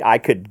mean? Like I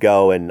could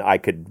go and I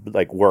could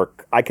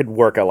work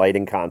a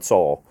lighting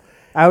console.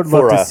 I would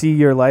love to see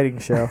your lighting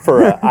show.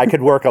 I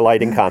could work a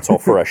lighting console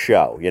for a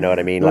show, you know what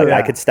I mean? Like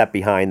I could step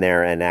behind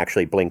there and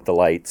actually blink the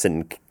lights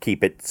and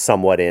keep it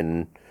somewhat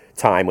in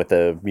time with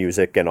the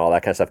music and all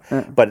that kind of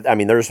stuff. But I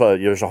mean, there's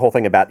a whole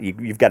thing about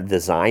you've got to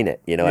design it.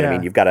 You know what I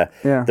mean? You've got to.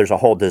 There's a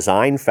whole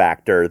design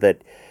factor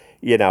that,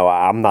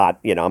 I'm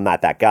not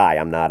that guy.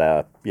 I'm not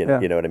a. You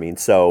know what I mean?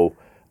 So,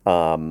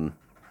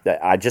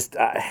 I just,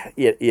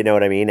 you know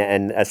what I mean?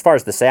 And as far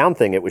as the sound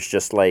thing, it was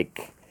just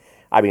like,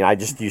 I mean, I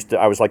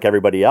was like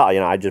everybody else.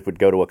 I just would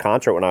go to a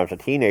concert when I was a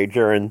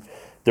teenager, and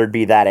there'd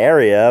be that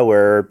area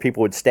where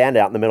people would stand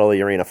out in the middle of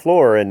the arena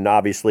floor and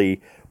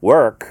obviously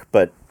work,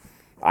 but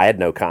I had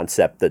no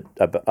concept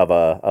of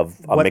a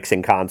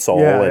mixing console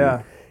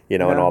and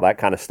all that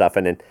kind of stuff,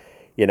 and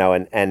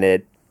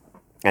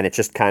it's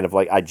just kind of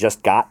like I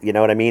just got, you know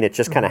what I mean? It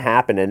just kind of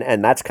happened,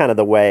 and that's kind of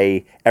the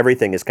way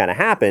everything has kind of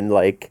happened.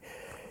 Like,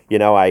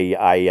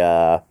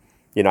 I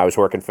was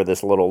working for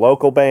this little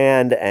local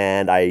band,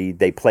 and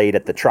they played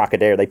at the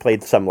Trocadero. They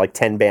played some like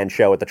 10-band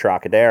show at the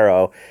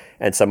Trocadero,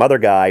 and some other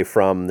guy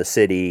from the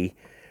city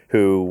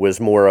who was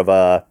more of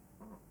a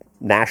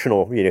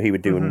national, he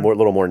would do a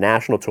little more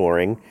national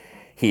touring.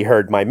 He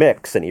heard my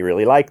mix and he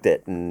really liked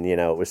it, and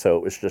it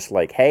was just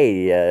like,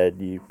 hey,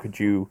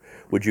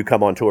 would you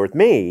come on tour with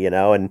me,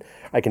 and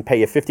I can pay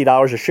you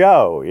 $50 a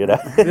show,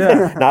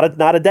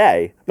 not a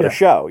day, but a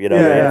show,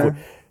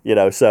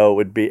 so it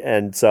would be,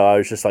 and so I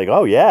was just like,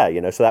 oh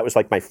yeah, so that was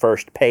like my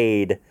first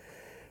paid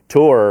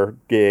tour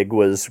gig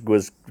was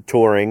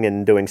touring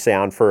and doing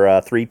sound for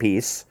a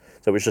 3-piece.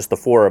 So it was just the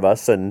 4 of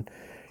us, and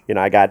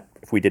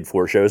if we did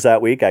 4 shows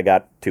that week, I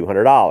got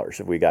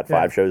 $200. If we got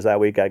 5 shows that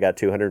week, I got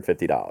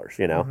 $250,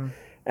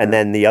 And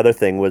then the other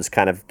thing was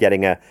kind of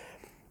getting again,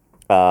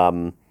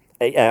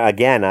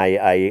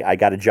 I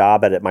got a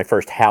job at my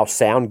first house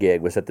sound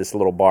gig was at this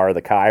little bar,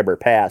 the Khyber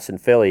Pass in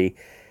Philly.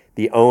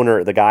 The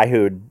owner, the guy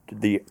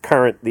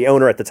the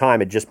owner at the time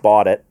had just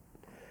bought it,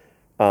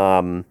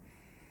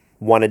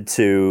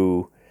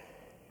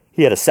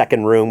 he had a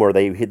second room where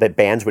the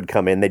bands would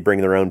come in, they'd bring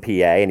their own PA,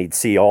 and he'd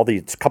see all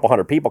these couple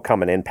hundred people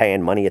coming in,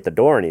 paying money at the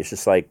door, and he's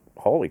just like,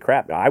 holy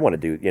crap, I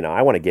want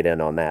to get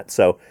in on that.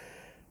 So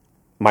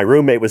my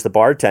roommate was the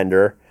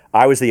bartender.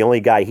 I was the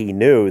only guy he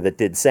knew that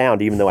did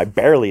sound, even though I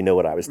barely knew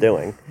what I was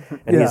doing.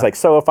 And he's like,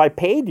 so if I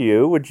paid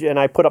you, and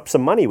I put up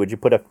some money, would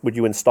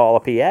you install a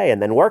PA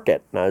and then work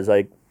it? And I was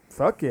like,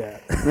 fuck yeah.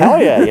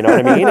 Hell yeah, you know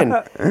what I mean?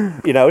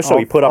 And so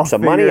he put up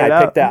some money.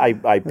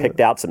 I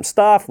picked out some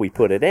stuff. We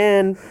put it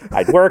in.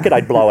 I'd work it.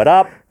 I'd blow it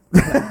up.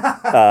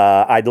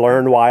 I'd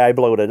learn why I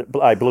blew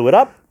it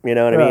up. You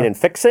know what I mean? And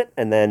fix it,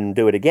 and then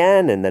do it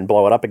again, and then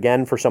blow it up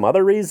again for some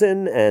other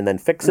reason, and then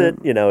fix it.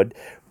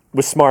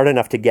 Was smart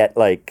enough to get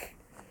like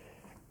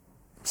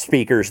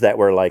speakers that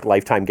were like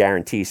lifetime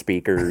guarantee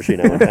speakers,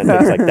 and things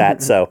like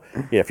that. So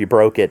if you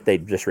broke it,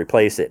 they'd just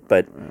replace it.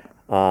 But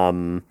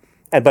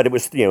but it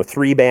was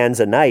 3 bands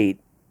a night,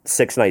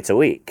 6 nights a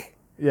week.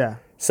 Yeah.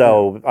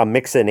 So I'm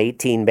mixing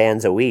 18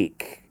 bands a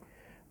week.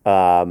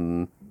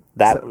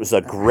 That was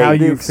a great. How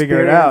you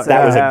figure it out?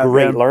 That was a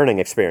great learning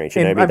experience.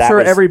 I'm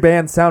sure every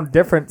band sound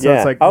different. So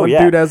it's like one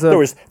dude has a there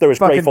was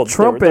fucking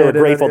trumpet. There were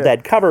Grateful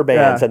Dead cover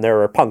bands, and there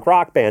were punk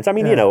rock bands. I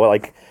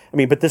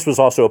mean, but this was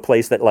also a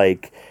place that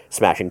like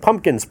Smashing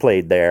Pumpkins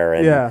played there,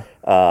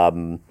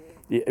 and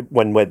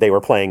when they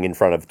were playing in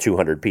front of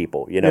 200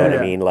 people, what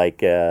I mean? Like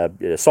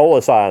Soul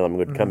Asylum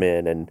would come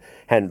in,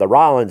 and the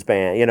Rollins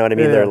band, you know what I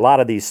mean? There are a lot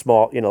of these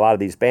small, a lot of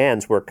these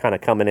bands were kind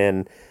of coming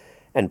in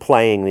and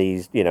playing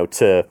these,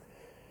 to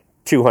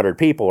 200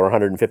 people or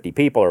 150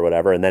 people or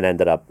whatever, and then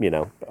ended up,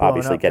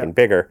 obviously getting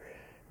bigger.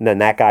 And then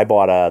that guy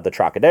bought the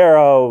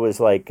Trocadero. It was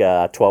like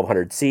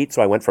 1,200 seats.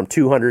 So I went from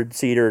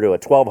 200-seater to a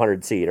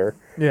 1,200-seater.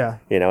 Yeah.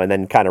 And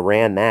then kind of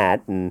ran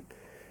that, and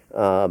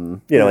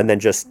and then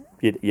just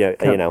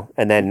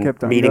and then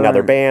meeting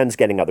other bands,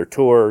 getting other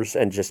tours,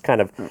 and just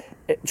kind of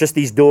just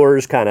these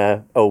doors kind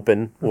of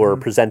open or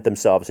present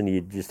themselves, and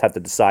you just have to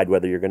decide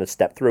whether you're going to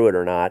step through it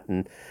or not.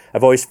 And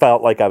I've always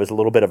felt like I was a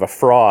little bit of a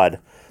fraud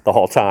the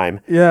whole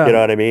time. Yeah. You know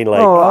what I mean?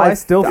 Like, I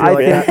still feel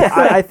like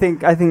that. I think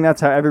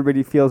that's how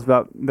everybody feels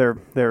about their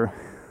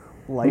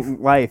life.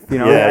 You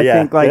know, Yeah, I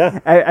think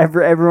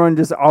everyone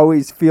just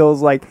always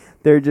feels like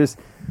they're just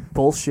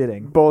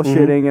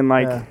bullshitting and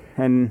like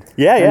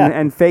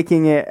and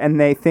faking it, and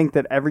they think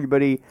that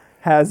everybody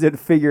has it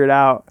figured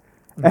out,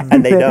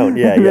 and they don't.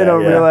 Yeah, they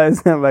don't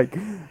realize that like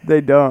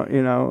they don't.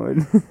 You know,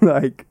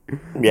 like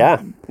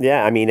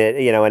I mean,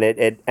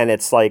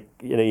 it's like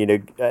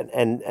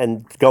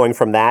and going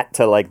from that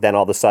to like then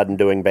all of a sudden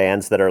doing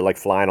bands that are like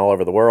flying all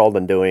over the world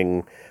and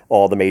doing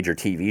all the major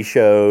TV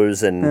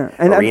shows and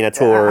arena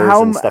tours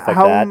and stuff like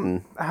that.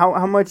 And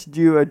how much do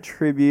you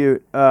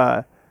attribute?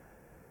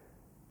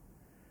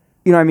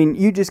 I mean,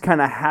 you just kind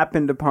of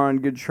happened upon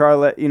Good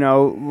Charlotte,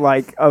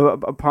 like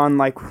upon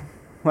like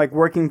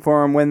working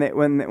for them when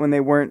they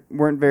weren't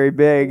very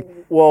big.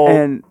 Well,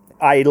 and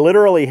I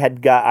literally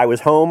I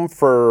was home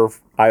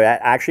I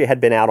actually had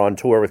been out on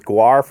tour with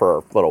Guar for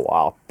a little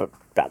while, but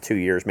about 2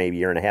 years, maybe a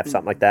year and a half,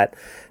 something like that.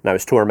 And I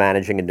was tour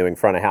managing and doing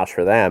front of house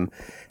for them.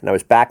 And I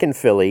was back in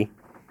Philly,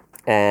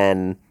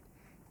 and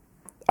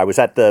I was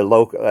at the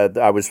local.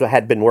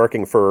 had been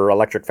working for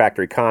Electric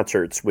Factory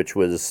Concerts, which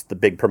was the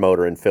big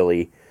promoter in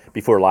Philly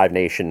before Live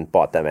Nation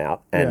bought them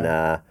out. And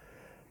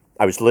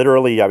I was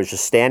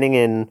just standing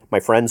in my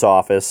friend's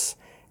office,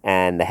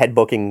 and the head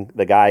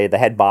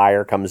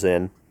buyer comes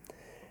in,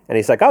 and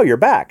he's like, "Oh, you're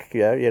back.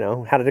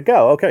 Yeah, how did it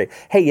go? Okay.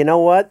 Hey, you know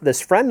what?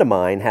 This friend of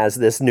mine has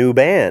this new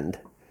band.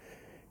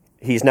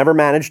 He's never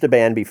managed a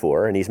band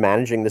before, and he's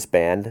managing this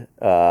band.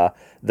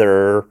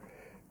 They're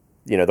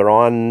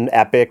on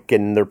Epic,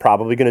 and they're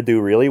probably going to do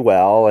really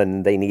well,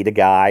 and they need a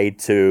guy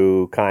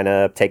to kind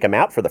of take them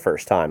out for the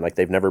first time. Like,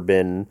 they've never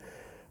been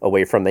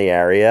away from the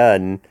area,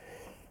 and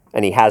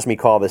he has me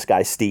call this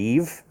guy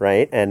Steve,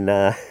 right?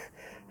 And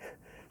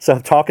so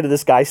I'm talking to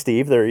this guy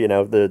Steve.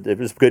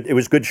 It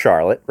was Good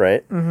Charlotte,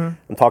 right? Mm-hmm.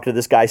 I'm talking to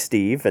this guy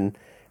Steve, and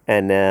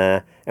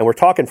we're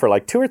talking for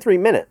like 2 or 3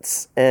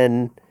 minutes,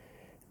 and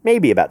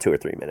maybe about 2 or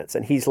 3 minutes,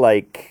 and he's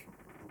like,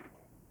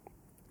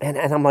 and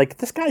I'm like,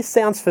 this guy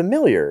sounds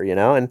familiar, and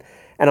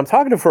I'm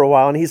talking to him for a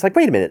while, and he's like,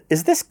 wait a minute,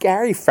 is this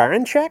Gary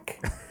Ferenchak?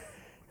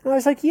 And I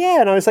was like,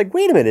 yeah. And I was like,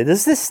 wait a minute,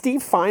 is this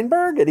Steve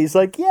Feinberg? And he's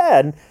like, yeah.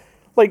 And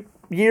like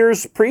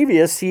years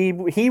previous, he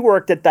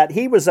worked at that.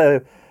 He was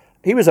a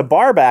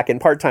bar back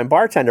and part-time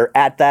bartender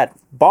at that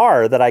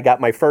bar that I got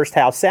my first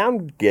house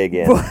sound gig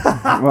in.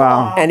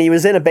 Wow. And he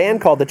was in a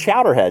band called the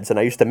Chowderheads, and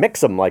I used to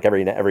mix them like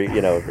every so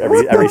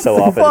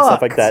often and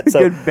stuff like that. So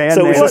it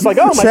was just like,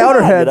 oh my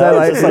Chowderheads,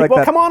 God, it's just like,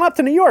 well, that. come on up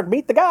to New York,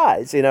 meet the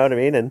guys, you know what I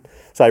mean? And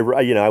so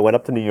I went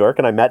up to New York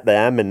and I met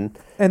them, and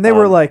they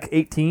were like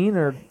 18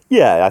 or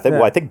I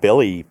think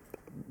Billy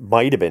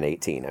might have been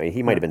 18. I mean,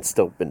 he might have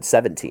still been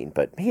 17,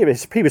 but he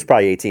was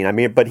probably 18. I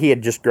mean, but he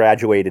had just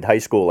graduated high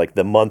school like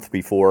the month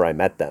before I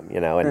met them,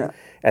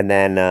 and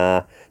then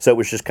so it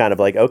was just kind of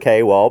like,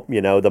 okay, well,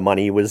 the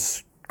money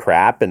was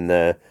crap, and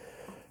it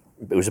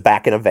was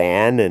back in a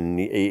van, and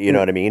you know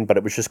what I mean. But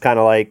it was just kind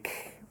of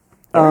like,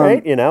 all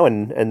right,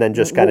 and then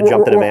just kind of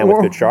jumped in a van with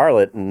Good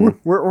Charlotte.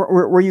 And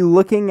were you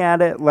looking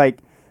at it like?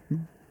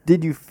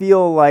 Did you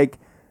feel like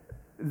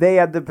they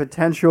had the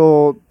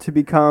potential to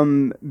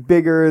become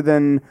bigger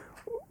than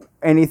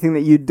anything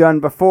that you'd done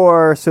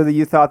before, so that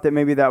you thought that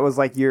maybe that was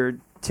like your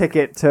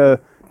ticket to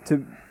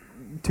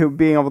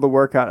being able to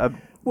work at a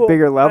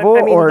bigger level,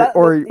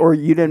 or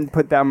you didn't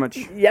put that much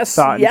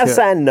thought into it?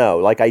 And no.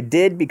 Like, I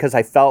did, because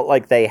I felt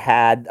like they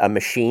had a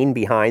machine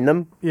behind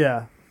them.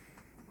 Yeah.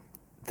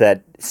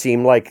 That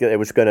seemed like they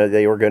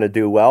were gonna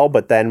do well,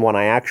 but then when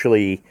I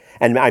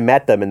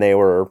met them, and they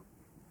were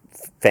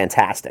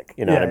fantastic,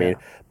 what I mean?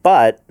 Yeah.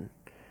 But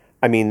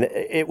I mean,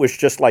 it was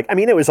just like,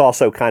 it was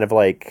also kind of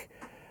like,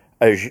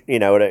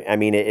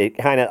 it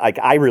kind of like,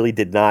 I really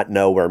did not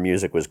know where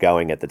music was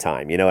going at the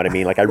time. You know what I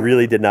mean? Like, I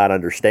really did not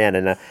understand.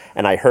 And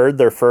I heard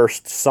their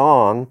first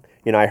song,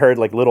 I heard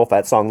like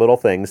that song, Little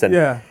Things.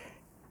 And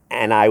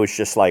and I was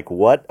just like,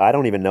 what? I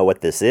don't even know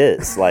what this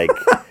is. Like,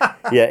 but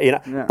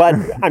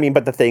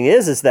but the thing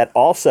is that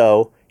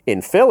also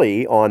in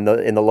Philly on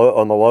the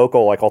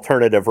local, like,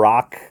 alternative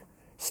rock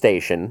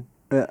station,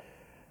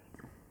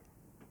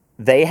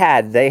 they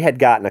had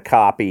gotten a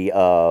copy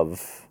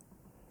of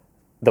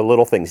the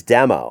Little Things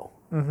demo,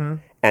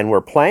 and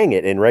were playing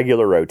it in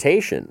regular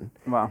rotation.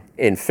 Wow.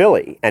 In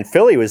Philly. And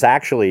Philly was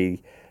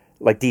actually,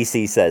 like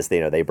DC says,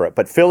 they broke,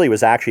 but Philly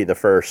was actually the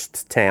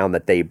first town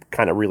that they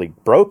kind of really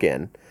broke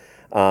in.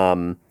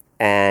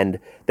 And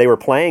they were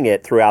playing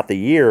it throughout the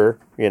year,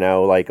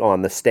 like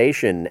on the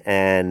station,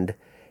 and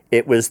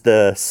it was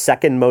the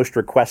second most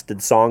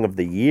requested song of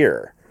the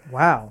year.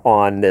 Wow.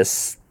 On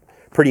this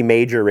pretty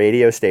major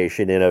radio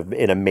station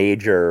in a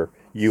major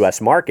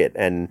U.S. market.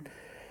 And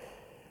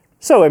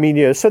so, I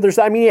mean, so there's,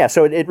 I mean, yeah,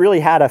 so it really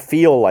had a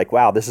feel like,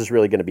 wow, this is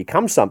really going to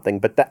become something.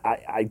 But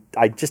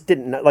I just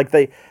didn't know, like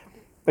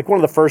one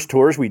of the first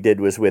tours we did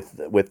was with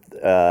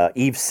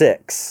Eve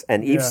 6,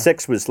 and Eve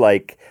 6 was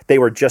like, they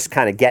were just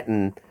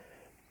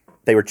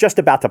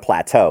about to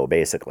plateau,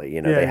 basically.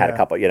 They had a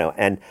couple,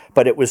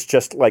 but it was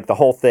just like the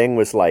whole thing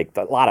was like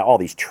a lot of all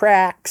these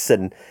tracks,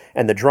 and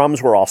the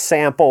drums were all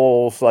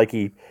samples, like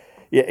you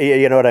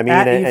know what I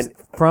mean?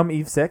 From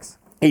Eve 6?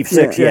 Eve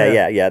 6,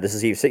 yeah. This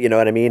is Eve 6, you know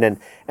what I mean? And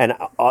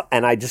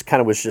I just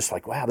kind of was just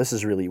like, wow, this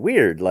is really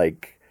weird.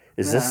 Like,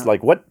 is this,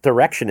 like, what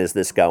direction is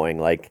this going?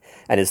 Like,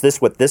 and is this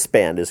what this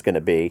band is going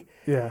to be?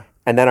 Yeah.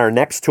 And then our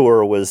next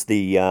tour was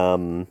the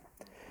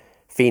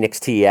Phoenix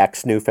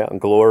TX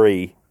Newfound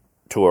Glory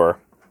tour,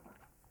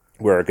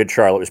 where Good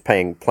Charlotte was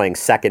playing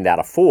second out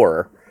of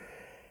 4.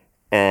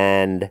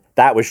 And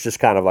that was just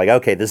kind of like,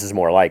 okay, this is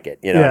more like it.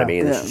 You know what I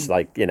mean? It's just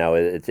like,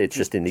 it's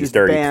just in these just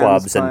dirty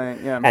clubs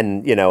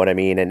and you know what I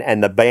mean?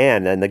 And the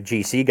band and the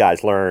GC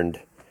guys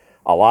learned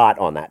a lot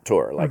on that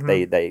tour. Like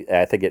they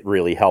I think it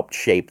really helped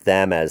shape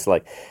them as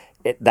like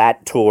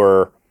that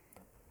tour,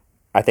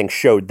 I think,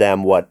 showed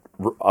them what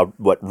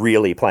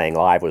really playing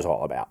live was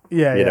all about.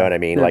 Yeah. You know what I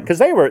mean? Like, cause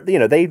they were,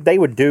 they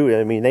would do,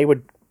 I mean, they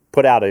would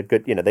put out a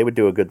good, they would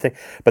do a good thing,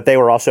 but they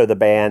were also the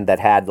band that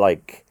had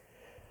like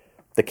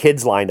the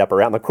kids lined up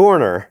around the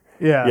corner,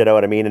 you know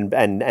what I mean,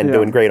 and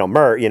doing great on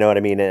merch, you know what I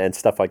mean, and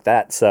stuff like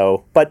that.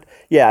 So, but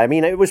yeah, I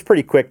mean, it was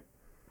pretty quick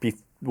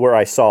where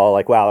I saw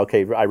like, wow,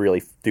 okay, I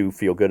really do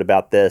feel good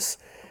about this.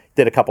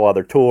 Did a couple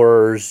other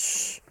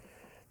tours.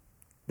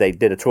 They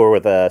did a tour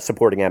with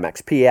supporting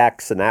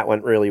MXPX, and that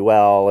went really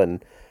well,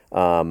 and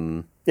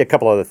a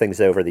couple other things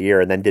over the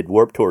year, and then did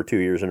Warped Tour 2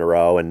 years in a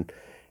row, and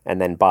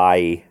then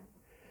by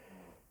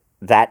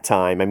that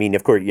time, I mean,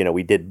 of course,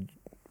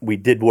 we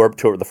did Warped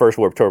Tour. The first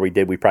Warped Tour we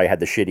did, we probably had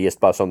the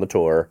shittiest bus on the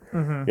tour,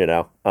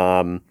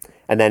 and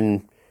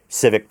then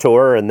Civic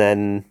Tour, and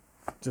then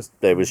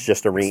it was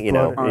just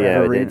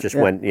it just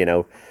went,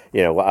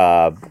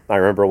 I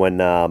remember when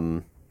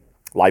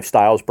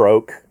Lifestyles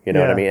broke, you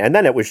know what I mean, and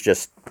then it was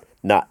just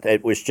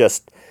it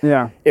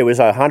was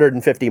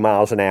 150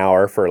 miles an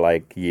hour for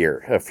like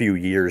a few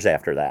years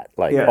after that,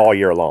 like all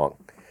year long,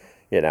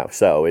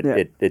 so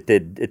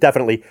it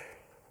definitely.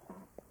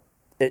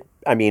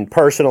 I mean,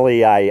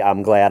 personally,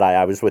 I'm glad I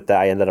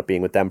ended up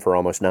being with them for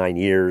almost 9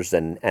 years,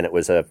 and it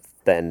was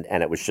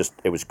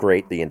it was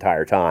great the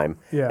entire time.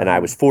 Yeah. And I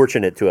was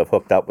fortunate to have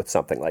hooked up with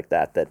something like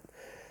that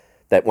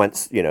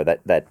went,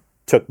 that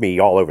took me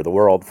all over the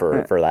world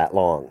for that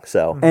long.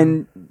 So.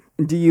 And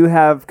do you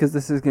have, because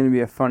this is going to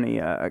be a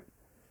funny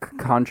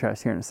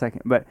contrast here in a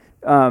second, but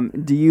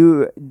do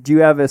you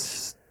have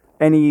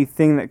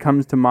anything that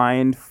comes to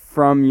mind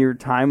from your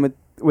time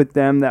with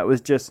them that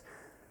was just,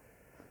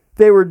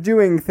 they were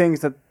doing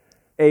things at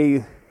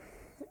an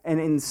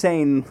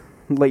insane,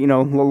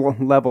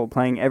 level,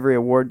 playing every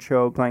award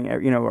show, playing,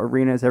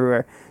 arenas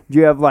everywhere. Do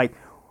you have like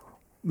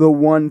the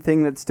one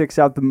thing that sticks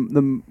out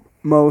the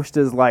most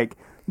as like,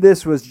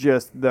 this was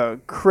just the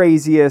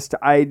craziest.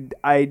 I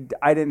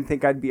didn't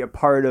think I'd be a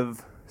part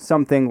of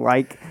something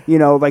like,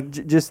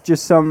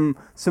 just some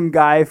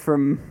guy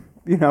from,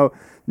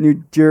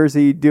 New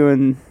Jersey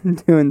doing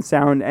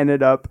sound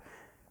ended up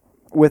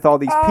with all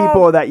these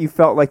people that you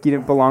felt like you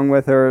didn't belong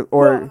with, or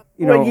Well,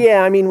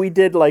 yeah, I mean, we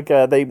did like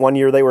one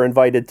year they were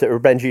invited to, or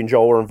Benji and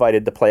Joel were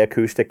invited to play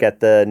acoustic at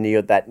the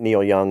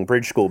Neil Young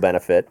Bridge School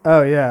benefit.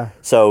 Oh yeah.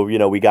 So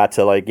we got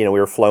to we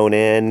were flown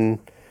in.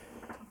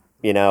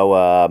 We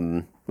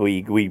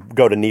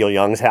go to Neil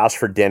Young's house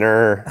for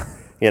dinner.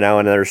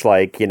 And there's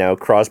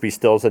Crosby,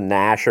 Stills, and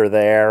Nash are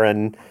there,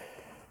 and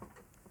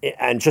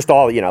just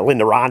all,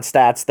 Linda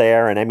Ronstadt's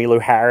there, and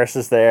Emmylou Harris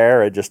is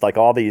there, and just like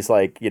all these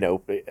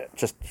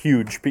just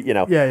huge,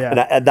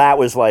 Yeah. And that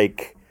was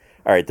like,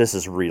 all right, this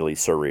is really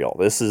surreal.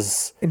 This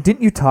is. And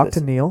didn't you talk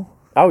to Neil?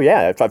 Oh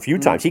yeah, a few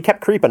times. He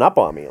kept creeping up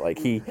on me. Like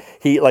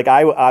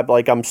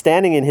I'm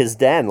standing in his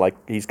den. Like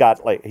he's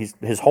got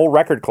his whole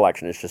record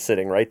collection is just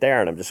sitting right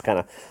there, and I'm just kind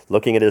of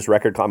looking at his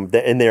record. I'm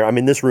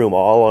in this room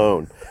all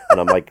alone, and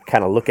I'm like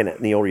kind of looking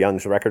at Neil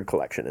Young's record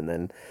collection, and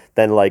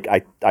then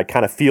I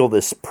kind of feel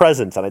this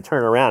presence, and I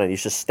turn around, and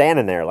he's just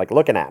standing there like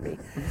looking at me,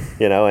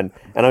 and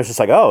I was just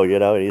like, oh,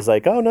 and he's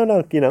like, oh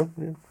no,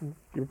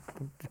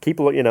 keep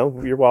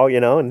you're well,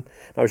 and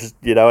I was just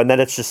and then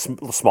it's just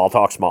small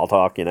talk,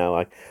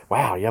 like,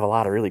 wow, you have a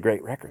lot of really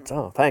great records.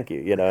 Oh, thank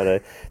you,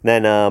 and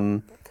then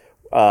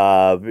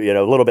a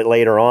little bit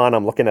later on,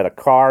 I'm looking at a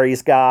car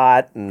he's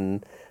got,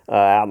 and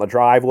out in the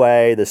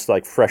driveway, this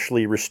like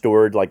freshly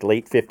restored like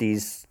late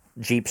 50s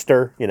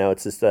Jeepster,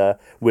 it's this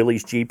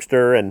Willys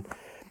Jeepster, and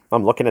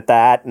I'm looking at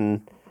that,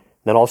 and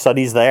then all of a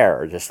sudden he's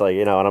there, just like,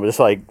 and I'm just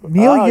like...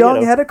 Neil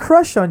Young had a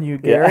crush on you,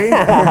 Gary.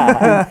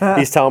 Yeah.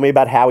 He's telling me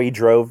about how he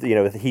drove,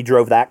 he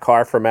drove that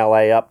car from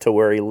L.A. up to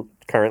where he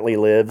currently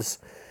lives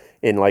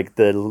in like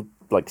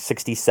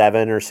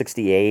 67 or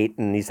 68,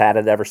 and he's had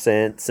it ever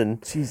since.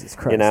 And Jesus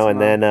Christ. and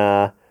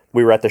then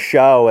we were at the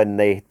show, and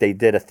they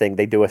did a thing.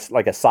 They do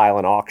like a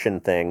silent auction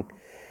thing,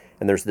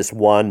 and there's this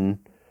one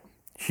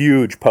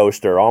huge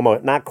poster,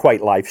 almost not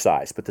quite life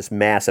size, but this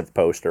massive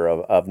poster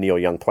of Neil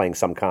Young playing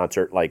some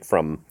concert like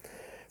from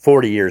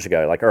 40 years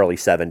ago, like early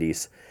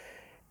 70s.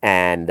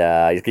 And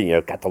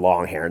got the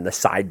long hair, and the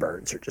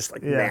sideburns are just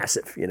like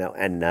massive,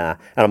 And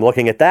I'm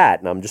looking at that,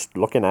 and I'm just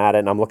looking at it,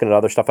 and I'm looking at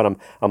other stuff, and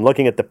I'm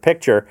looking at the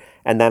picture,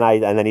 and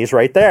then he's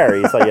right there.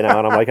 He's like, and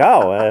I'm like,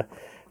 oh,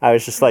 I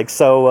was just like,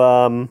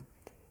 so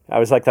I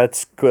was like,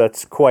 that's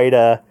quite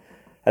the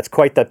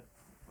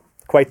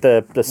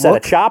set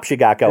of chops you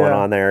got going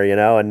on there,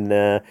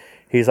 And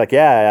he's like,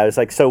 yeah. I was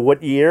like, so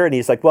what year? And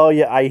he's like, well,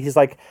 yeah. He's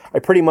like, I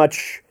pretty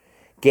much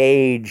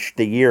gauge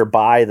the year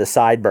by the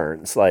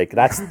sideburns. Like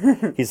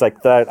he's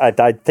like,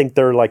 I think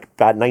they're like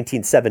about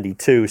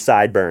 1972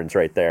 sideburns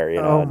right there.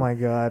 Oh my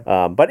God.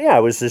 But yeah,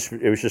 it was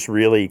just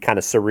really kind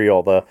of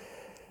surreal.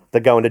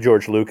 The going to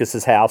George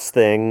Lucas's house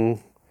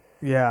thing.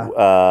 Yeah.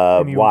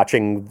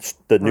 Watching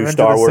the new Revenge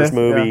Star of the Wars Sith,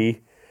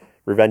 movie,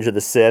 Revenge of the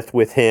Sith,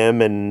 with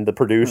him and the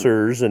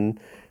producers and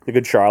the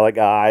Good Charlotte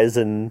guys,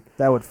 and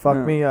that would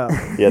fuck me up.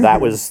 Yeah, that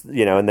was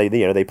and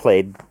they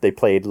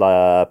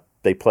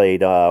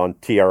played on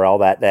TRL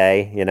that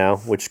day,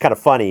 which is kind of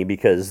funny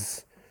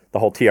because the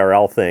whole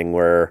TRL thing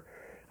where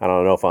I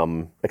don't know if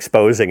I'm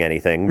exposing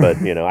anything, but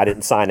I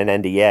didn't sign an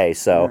NDA,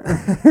 so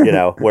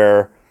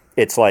where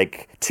it's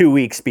like 2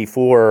 weeks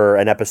before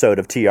an episode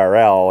of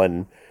TRL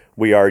and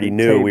we already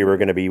knew we were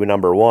going to be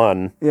number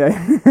one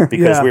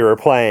because we were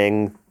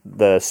playing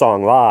the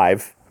song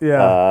live.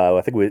 Yeah,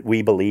 I think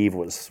we Believe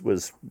was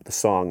the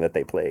song that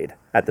they played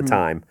at the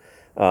time.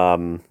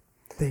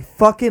 They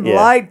fucking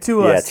lied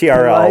to us. Yeah,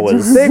 TRL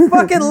was. They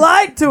fucking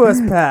lied to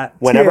us, Pat.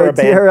 Whenever a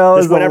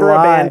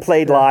band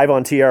played live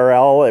on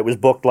TRL, it was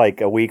booked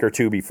like a week or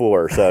two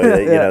before. So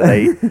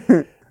they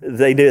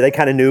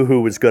kind of knew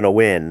who was going to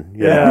win.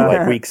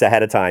 Like weeks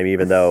ahead of time,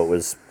 even though it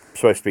was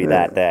supposed to be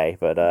that day.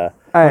 But all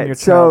right, your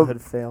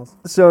childhood fails.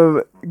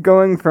 So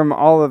going from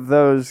all of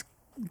those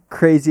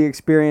crazy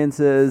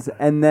experiences,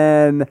 and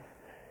then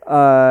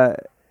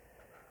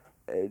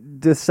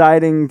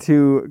deciding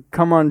to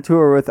come on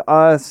tour with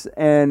us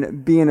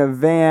and be in a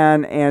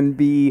van and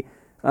be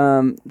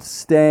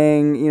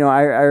staying,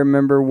 I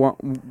remember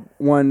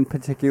one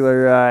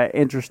particular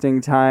interesting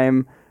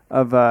time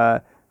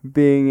of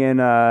being in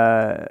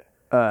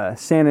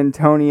San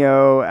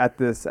Antonio at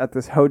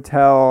this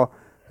hotel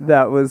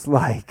that was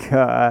like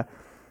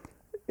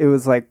it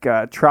was like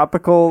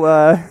tropical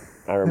I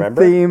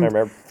remember themed. I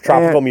remember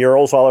tropical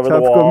murals all over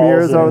the walls. Tropical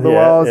murals over the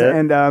walls,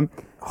 and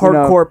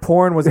hardcore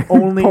porn was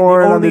only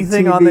porn the only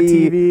thing on the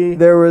TV.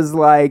 There was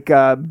like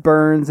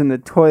burns in the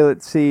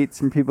toilet seats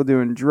and people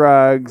doing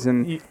drugs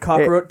and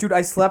cockroach. Dude,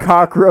 I slept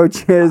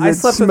cockroaches. I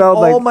slept with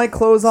all my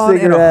clothes on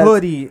and a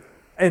hoodie,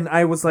 and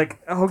I was like,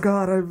 oh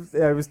God, I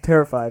was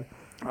terrified.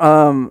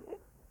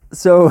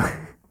 So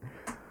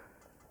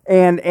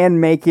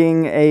and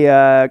making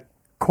a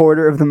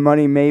quarter of the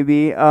money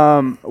maybe.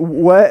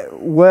 Why?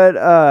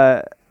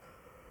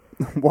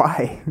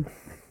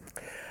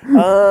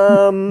 Why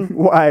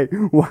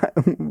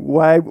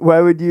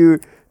would you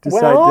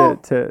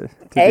decide to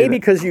do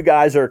because you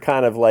guys are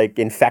kind of like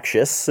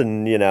infectious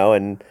and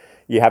and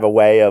you have a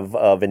way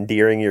of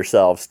endearing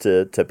yourselves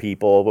to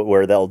people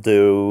where they'll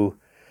do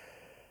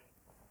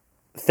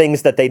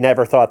things that they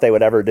never thought they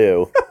would ever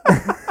do.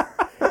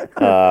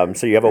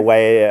 So you have a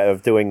way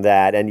of doing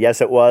that, and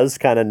yes, it was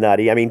kind of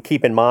nutty. I mean,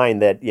 keep in mind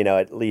that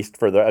at least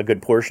for a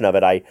good portion of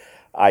it, I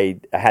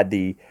had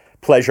the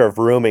pleasure of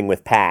rooming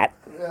with Pat,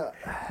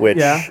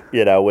 which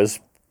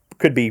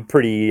could be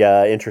pretty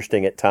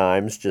interesting at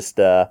times. Just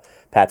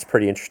Pat's a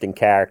pretty interesting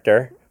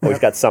character. Always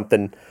got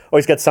something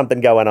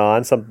going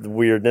on, some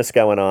weirdness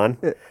going on.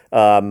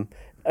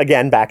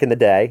 Again, back in the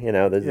day,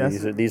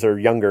 these are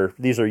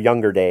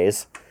younger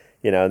days.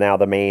 Now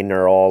the main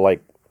are all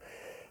like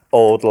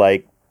old,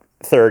 like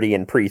 30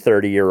 and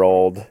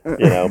pre-30-year-old,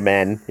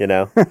 men,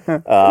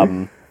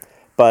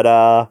 But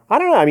I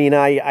don't know. I mean,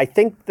 I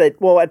think that.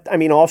 Well, I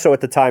mean, also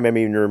at the time, I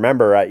mean,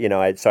 remember,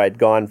 so I'd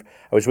gone.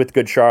 I was with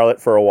Good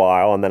Charlotte for a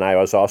while, and then I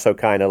was also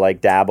kind of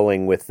like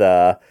dabbling with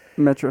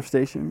Metro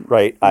Station.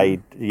 Right. I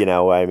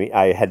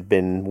had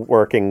been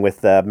working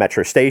with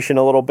Metro Station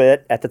a little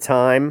bit at the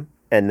time,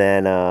 and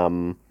then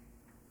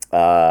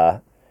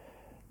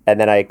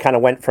I kind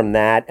of went from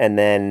that, and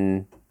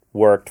then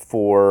worked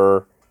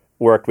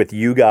with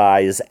you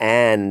guys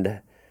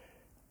and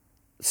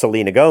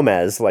Selena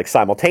Gomez, like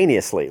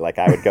simultaneously. Like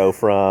I would go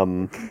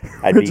from,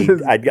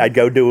 I'd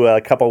go do a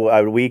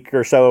week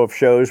or so of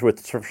shows with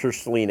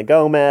Selena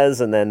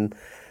Gomez, and then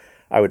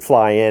I would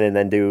fly in and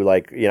then do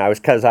what was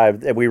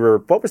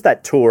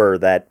that tour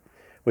that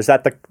was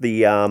that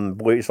the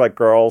Boys Like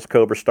Girls,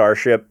 Cobra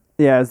Starship?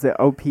 Yeah, it's the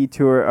OP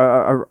tour,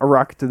 a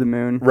Rocket to the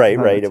Moon.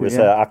 Right. It was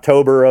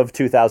October of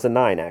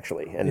 2009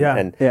 actually,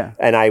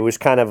 and I was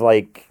kind of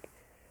like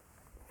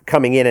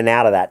coming in and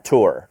out of that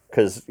tour.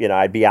 because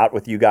I'd be out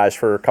with you guys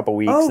for a couple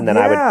weeks, and then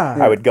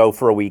I would go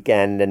for a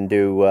weekend and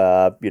do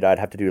I'd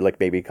have to do like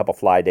maybe a couple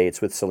fly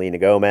dates with Selena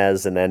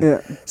Gomez, and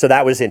then so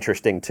that was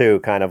interesting too,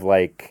 kind of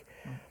like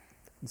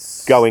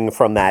going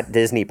from that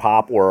Disney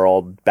pop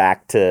world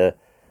back to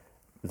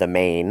the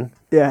Maine,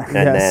 and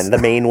then the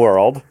Maine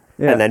world,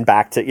 and then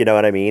back to you know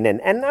what I mean,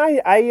 and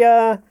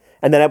I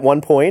and then at one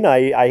point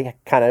I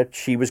kind of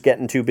she was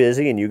getting too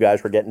busy and you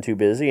guys were getting too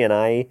busy, and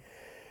I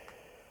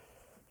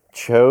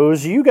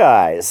chose you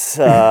guys.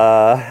 And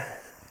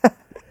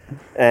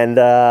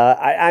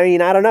I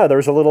mean, I don't know.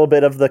 There's a little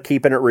bit of the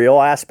keeping it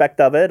real aspect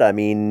of it. I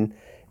mean,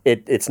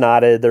 it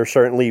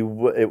certainly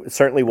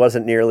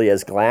wasn't nearly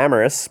as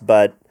glamorous,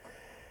 but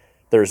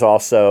there's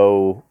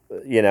also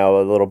a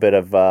little bit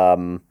of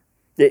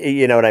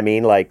you know what I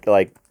mean,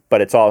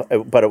 but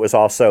it was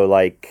also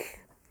like,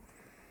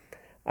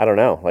 I don't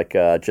know, like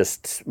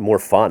just more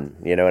fun.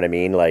 You know what I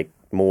mean, like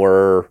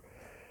more.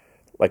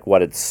 Like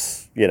what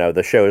it's,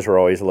 the shows were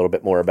always a little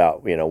bit more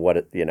about, what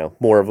it,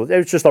 more of, it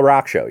was just a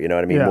rock show, you know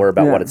what I mean? More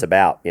about what it's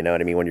about, you know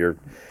what I mean? When you're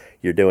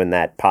doing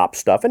that pop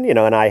stuff, and,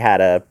 and I had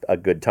a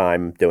good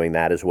time doing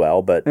that as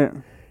well, but,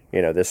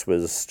 this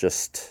was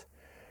just,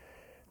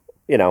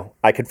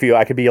 I could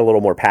be a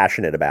little more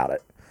passionate about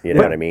it, you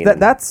know what I mean?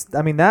 That's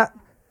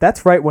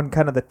right when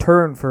kind of the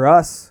turn for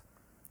us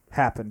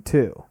happened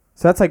too.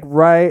 So that's like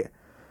right.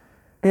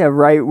 Yeah,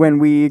 right when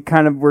we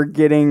kind of were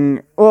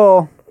getting,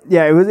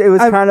 yeah, it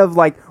was kind of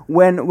like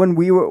when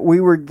we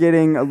were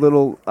getting a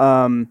little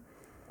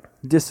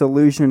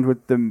disillusioned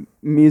with the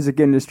music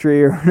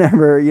industry or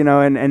whatever,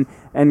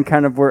 and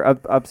kind of were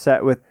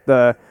upset with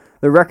the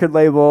record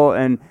label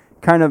and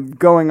kind of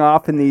going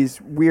off in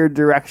these weird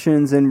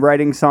directions and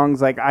writing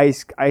songs like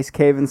Ice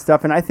Cave and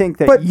stuff. And I think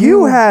that but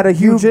you had a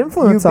huge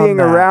influence on that. You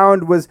being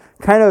around was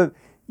kind of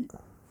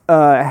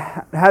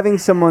having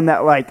someone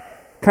that like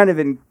kind of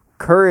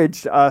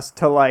encouraged us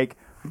to like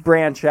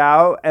branch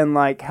out and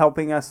like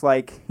helping us,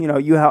 like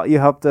you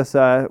helped us.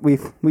 We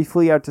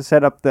flew out to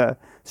set up the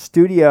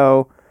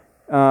studio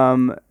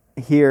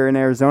here in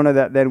Arizona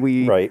that then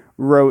we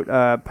wrote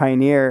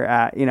Pioneer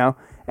at,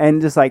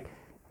 and just like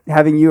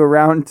having you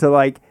around to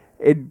like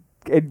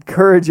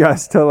encourage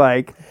us to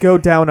like go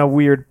down a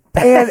weird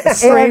and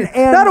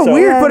not a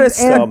weird, but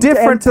it's a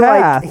different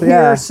path.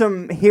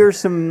 Like hear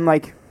some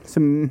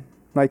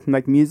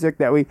music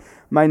that we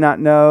might not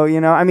know,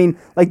 I mean,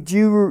 like, do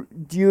you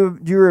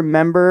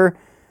remember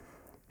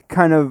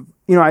kind of,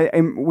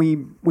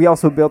 we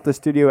also built the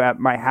studio at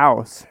my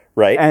house,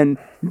 right? And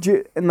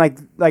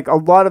like a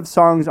lot of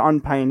songs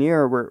on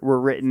Pioneer were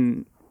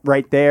written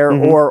right there,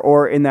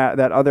 or in that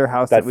other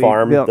house that we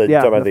built,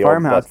 the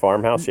farmhouse. That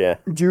farmhouse, yeah.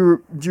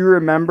 Do you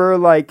remember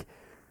like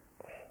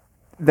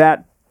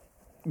that?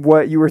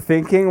 What you were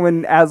thinking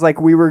when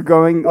we were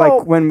going,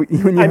 like when you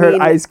heard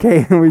Ice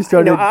Cave and we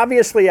started.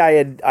 Obviously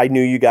I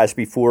knew you guys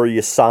before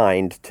you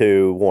signed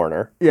to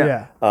Warner.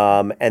 Yeah.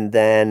 And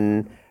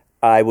then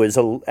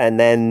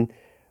and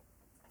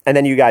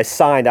then you guys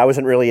signed. I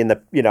wasn't really in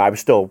the, I was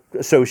still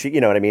associate.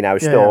 You know what I mean? I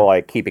was still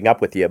like keeping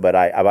up with you, but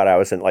I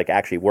wasn't like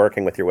actually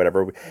working with you or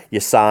whatever. You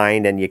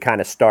signed and you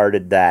kind of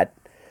started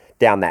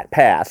down that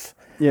path.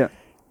 Yeah.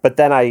 But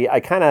then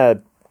I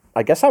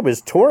guess I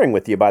was touring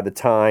with you by the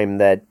time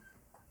that.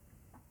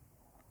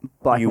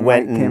 Black and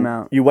White came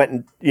out. You went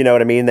and, you know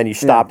what I mean? Then you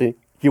stopped and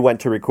you went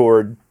to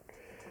record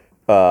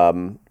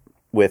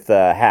with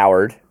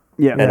Howard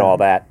and all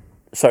that.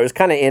 So it was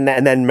kind of in that.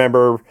 And then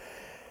remember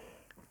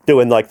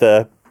doing like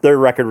the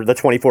record, the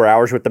 24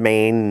 hours with the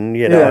Maine,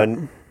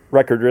 and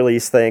record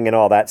release thing and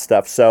all that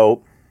stuff.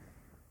 So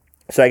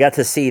I got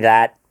to see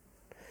that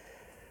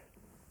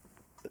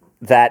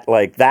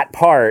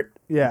part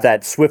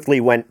that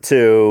swiftly went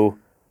to,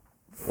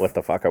 what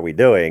the fuck are we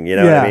doing? You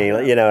know what I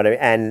mean? You know what I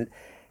mean?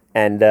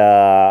 And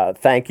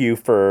thank you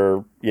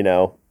for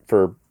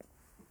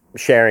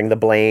sharing the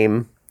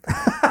blame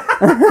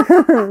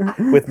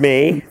with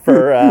me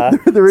for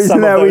the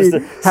reason that we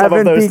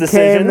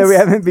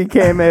haven't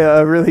became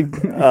a really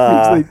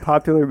hugely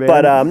popular band.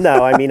 But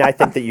no, I mean, I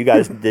think that you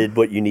guys did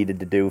what you needed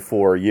to do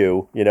for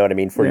you. You know what I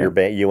mean, for your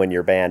band, you and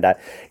your band.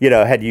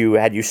 Had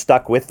you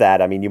stuck with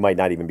that, I mean, you might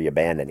not even be a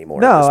band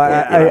anymore. No,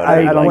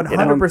 I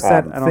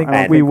 100%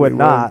 think we would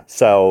not.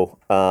 So.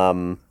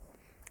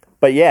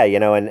 But yeah,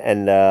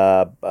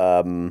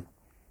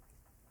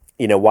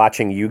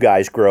 watching you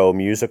guys grow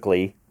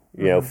musically,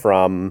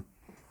 from,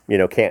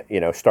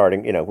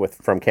 starting,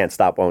 from Can't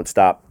Stop, Won't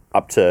Stop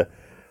up to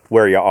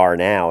where you are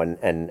now,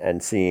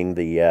 and seeing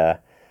the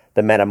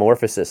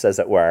metamorphosis, as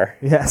it were.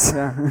 Yes.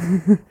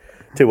 To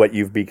what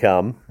you've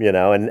become,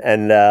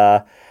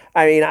 I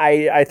mean,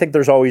 I think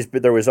there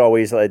was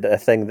always another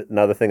thing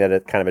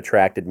that kind of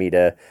attracted me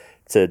to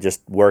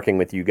just working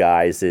with you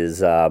guys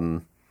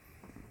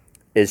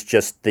is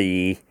just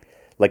the,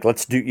 like,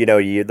 let's do,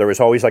 there was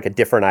always like a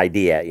different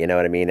idea, you know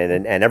what I mean?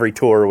 And every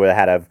tour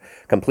had a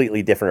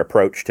completely different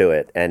approach to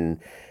it. And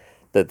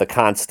the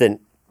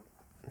constant,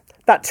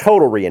 not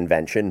total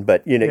reinvention,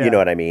 but you know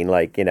what I mean?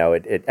 Like,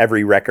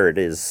 every record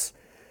is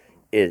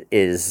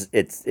is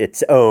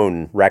its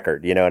own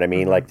record. You know what I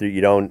mean? Like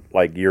you don't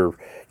like your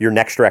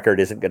next record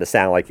isn't going to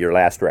sound like your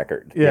last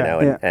record. You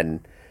know, and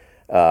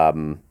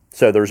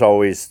so there's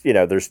always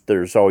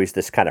there's always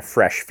this kind of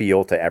fresh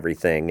feel to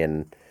everything,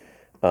 and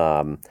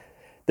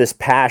this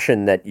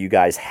passion that you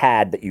guys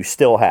had that you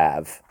still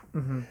have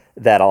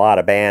that a lot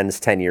of bands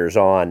 10 years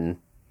on,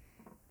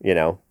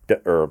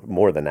 or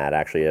more than that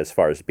actually, as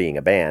far as being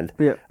a band,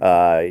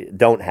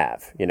 don't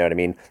have. You know what I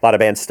mean? A lot of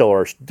bands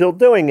are still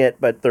doing it,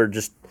 but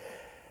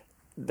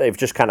they've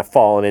just kind of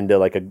fallen into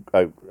like a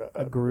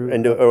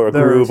groove,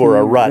 groove or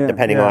a rut,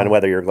 depending on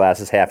whether your glass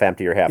is half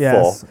empty or half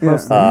full.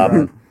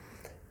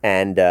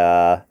 And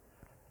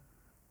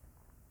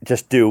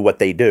just do what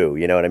they do.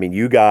 You know what I mean?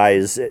 You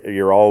guys,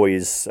 you're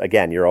always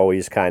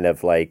kind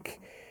of like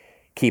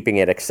keeping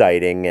it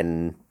exciting,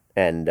 and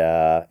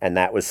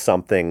that was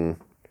something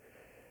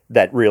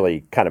that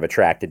really kind of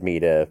attracted me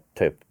to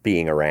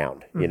being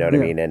around. You know what I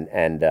mean?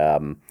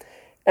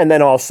 And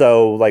then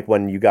also, like,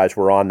 when you guys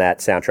were on that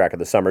Soundtrack of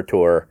the Summer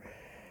tour,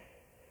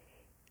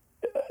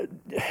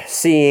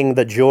 seeing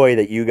the joy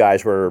that you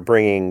guys were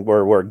bringing,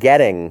 were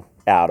getting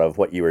out of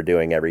what you were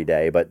doing every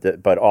day,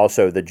 but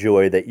also the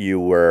joy that you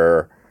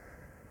were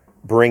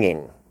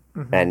bringing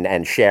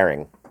and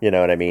sharing. You know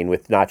what I mean?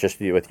 With not just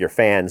with your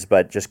fans,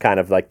 but just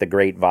kind of like the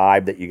great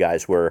vibe that you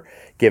guys were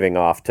giving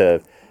off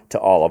to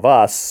all of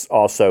us.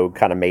 Also,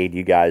 kind of made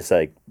you guys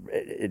like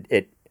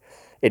it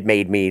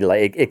made me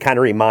like it kind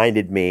of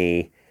reminded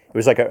me. It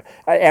was like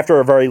after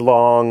a very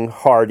long,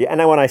 hard,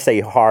 and when I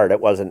say hard,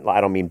 it wasn't.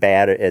 I don't mean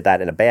bad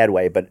that in a bad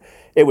way, but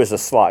it was a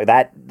slog.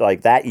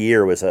 That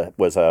year was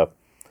a.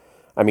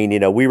 I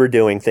mean, we were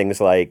doing things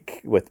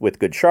like with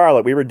Good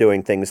Charlotte. We were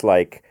doing things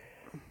like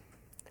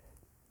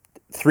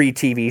 3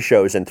 TV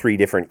shows in 3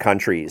 different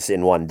countries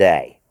in one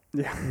day.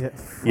 Yeah.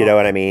 You know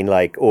what I mean?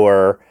 Like,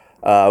 or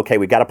okay,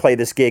 we got to play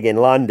this gig in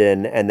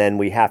London, and then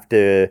we have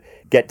to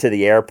get to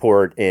the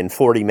airport in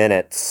 40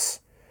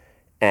 minutes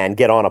and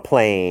get on a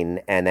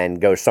plane and then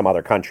go some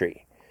other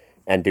country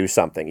and do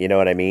something. You know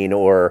what I mean?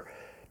 Or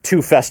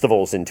 2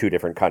 festivals in 2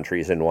 different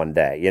countries in one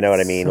day. You know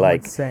what I mean? So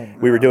like insane.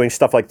 We were doing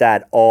stuff like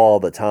that all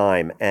the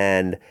time,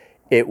 and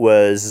it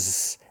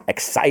was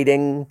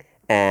exciting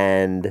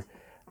and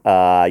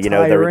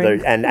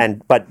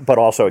but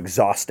also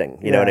exhausting.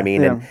 You know what I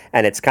mean?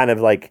 And it's kind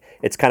of like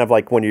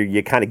when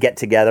you kind of get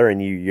together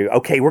and you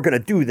okay, we're gonna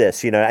do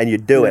this, and you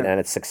do it, and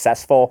it's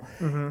successful,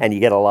 and you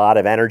get a lot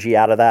of energy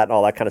out of that and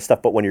all that kind of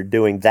stuff. But when you're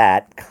doing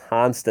that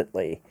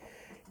constantly,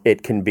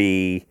 it can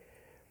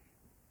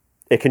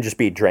just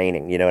be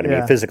draining. You know what I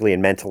mean? Physically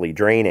and mentally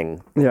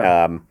draining.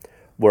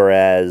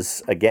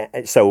 Whereas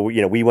again, so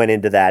we went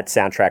into that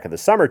Soundtrack of the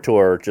Summer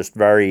tour just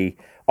very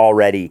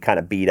already kind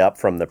of beat up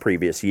from the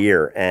previous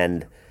year,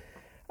 and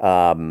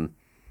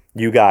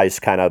you guys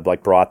kind of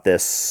like brought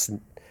this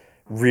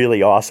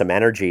really awesome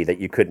energy that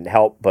you couldn't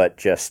help but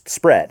just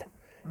spread.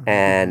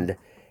 And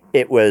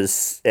it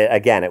was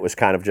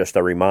kind of just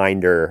a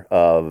reminder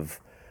of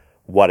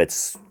what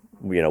it's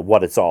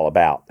all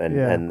about,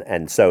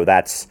 and so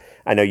that's,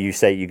 I know you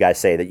guys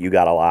say that you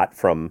got a lot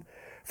from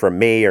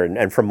me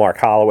and from Mark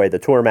Holloway, the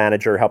tour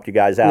manager, helped you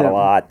guys out a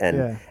lot,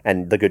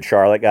 and the Good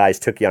Charlotte guys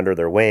took you under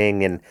their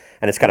wing, and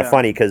it's kind of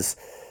funny because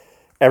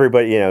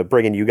everybody,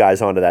 bringing you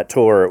guys onto that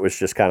tour, it was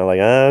just kind of like,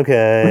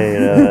 okay,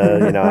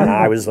 and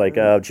I was like,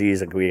 oh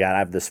geez, we gotta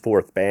have this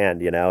 4th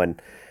band,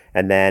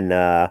 and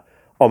then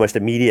almost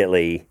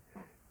immediately,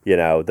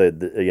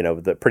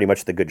 the pretty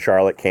much the Good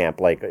Charlotte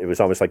camp, like it was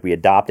almost like we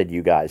adopted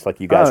you guys.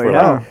 Like you guys were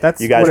like,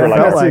 you guys were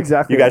like,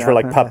 exactly you guys were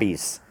like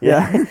puppies.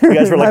 Yeah, you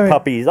guys were like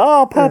puppies.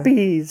 Oh,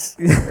 puppies.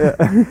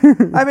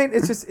 I mean,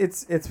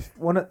 it's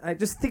one of,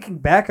 just thinking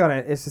back on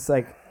it, it's just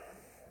like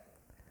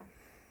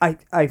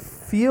I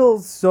feel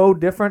so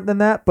different than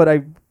that, but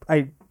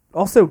I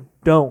also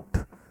don't.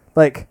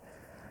 Like,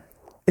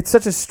 it's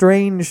such a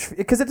strange,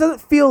 because it doesn't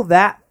feel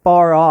that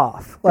far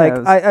off. Like,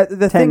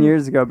 the 10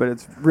 years ago, but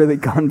it's really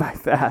gone by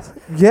fast.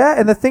 Yeah,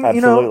 and the thing,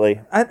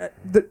 absolutely.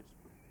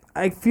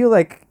 I feel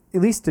like,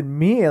 at least in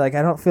me, like,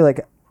 I don't feel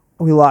like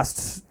we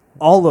lost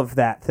all of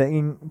that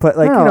thing, but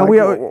like,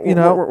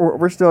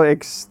 we're still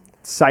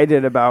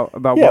excited about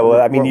yeah,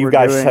 well, I mean, you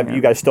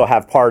guys still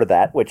have part of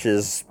that, which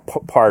is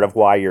part of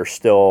why you're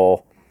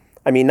still,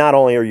 I mean, not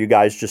only are you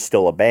guys just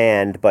still a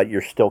band, but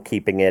you're still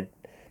keeping it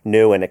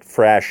new and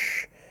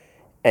fresh,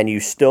 and you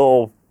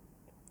still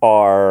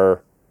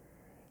are,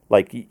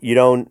 like, you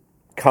don't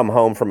come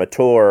home from a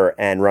tour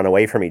and run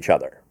away from each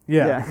other.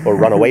 Yeah. Or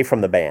run away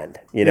from the band.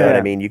 You know what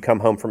I mean? You come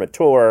home from a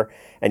tour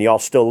and you all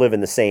still live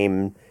in the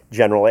same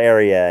general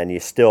area, and you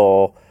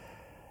still,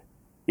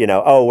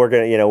 we're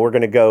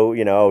going to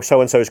go,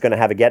 so and so is going to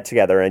have a get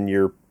together,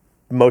 and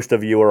most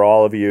of you or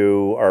all of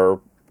you are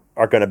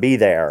going to be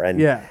there, and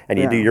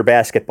you do your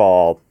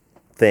basketball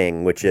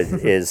thing, which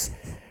is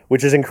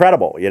which is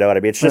incredible. You know what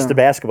I mean? It's just a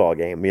basketball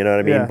game, you know what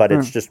I mean? Yeah. But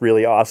it's just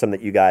really awesome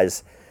that you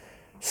guys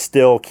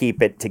still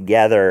keep it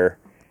together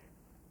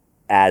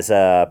as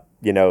a,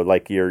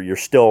 like you're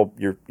still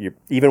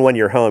even when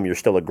you're home, you're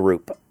still a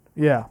group.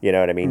 Yeah. You know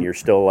what I mean? You're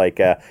still like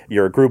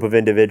you're a group of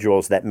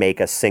individuals that make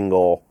a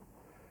single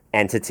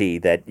entity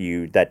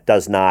that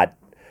does not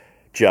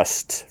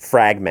just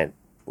fragment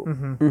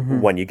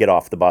when you get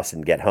off the bus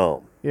and get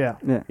home. Yeah.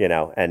 You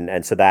know,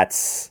 and so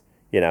that's,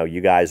 you know,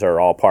 you guys are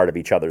all part of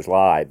each other's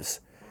lives,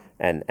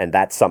 and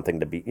that's something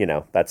to be, you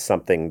know, that's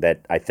something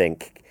that I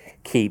think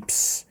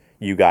keeps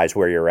you guys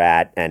where you're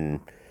at and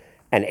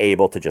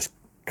able to just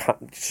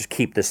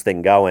keep this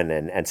thing going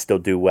and still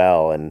do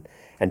well and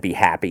be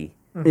happy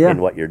in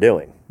what you're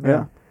doing.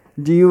 Yeah.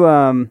 Do you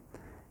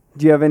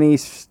have any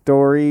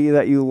story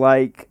that you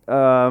like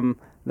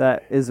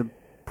that is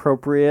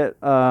appropriate?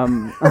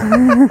 Not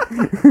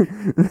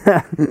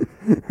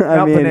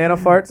banana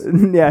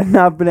farts? Yeah,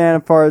 not banana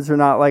farts, or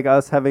not like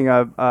us having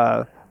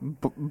a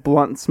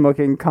blunt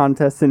smoking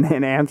contest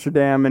in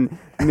Amsterdam and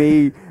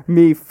me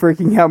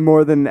freaking out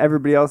more than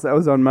everybody else that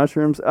was on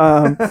mushrooms. Do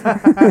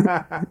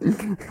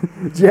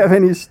you have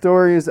any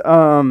stories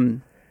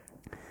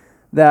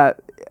that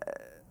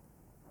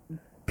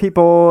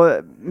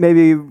people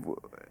maybe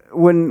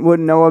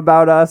wouldn't know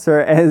about us,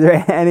 or is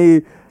there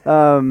any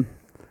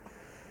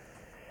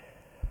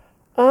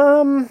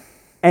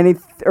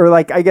or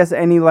like, I guess,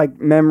 any like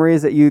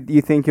memories that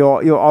you think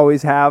you'll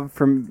always have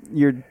from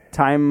your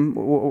time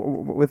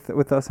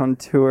with us on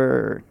tour,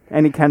 or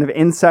any kind of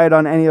insight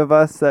on any of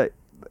us that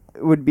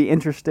would be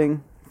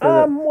interesting?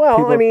 Well,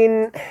 people? I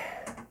mean,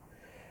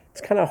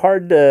 it's kind of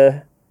hard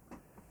to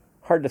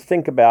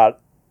think about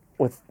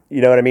with,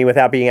 you know what I mean,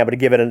 without being able to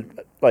give it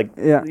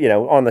you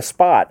know, on the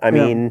spot. I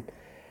mean,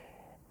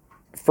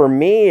 for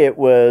me, it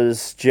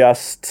was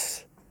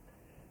just,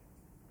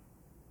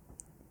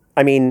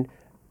 I mean,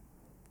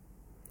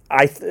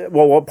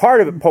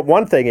 part of it,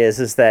 one thing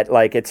is that,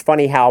 like, it's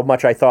funny how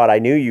much I thought I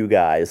knew you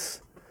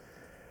guys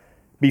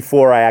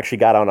before I actually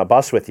got on a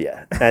bus with you.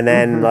 And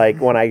then,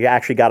 like, when I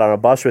actually got on a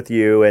bus with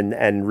you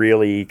and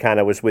really kind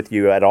of was with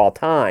you at all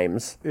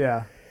times.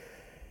 Yeah.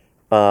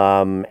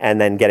 And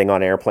then getting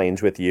on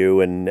airplanes with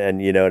you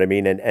and you know what I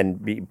mean?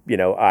 And you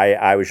know,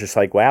 I was just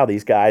like, wow,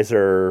 these guys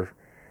are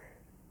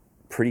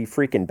pretty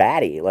freaking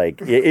batty.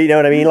 Like, you know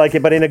what I mean?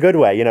 Like, but in a good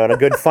way, you know, in a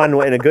good fun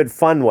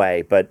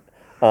way. But,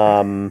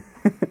 you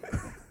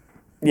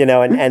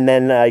know, and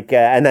then like,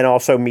 and then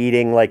also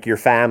meeting like your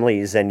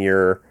families and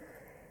your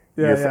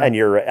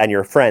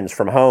friends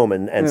from home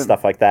and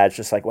stuff like that. It's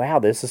just like, wow,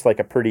 this is like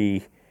a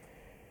pretty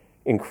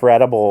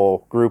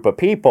incredible group of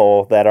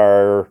people that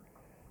are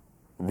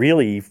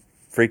really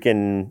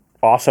freaking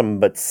awesome,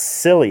 but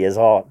silly as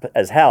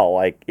hell.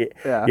 Like,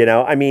 you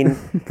know, I mean,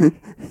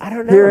 I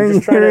don't know.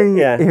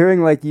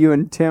 Hearing like you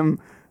and Tim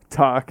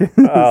talk.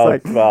 Oh,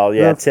 like, well,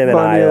 yeah, Tim and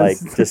I like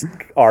just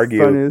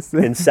argue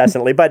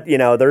incessantly. But you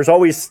know, there's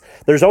always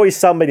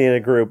somebody in a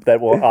group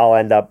that I'll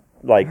end up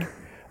like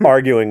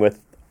arguing with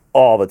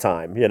all the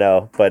time. You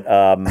know, but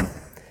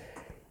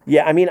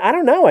yeah, I mean, I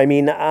don't know. I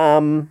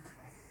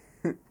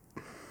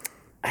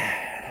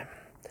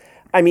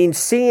mean,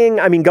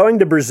 going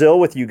to Brazil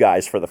with you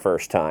guys for the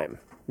first time,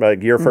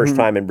 like your first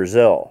time in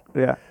Brazil,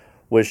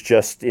 was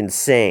just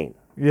insane.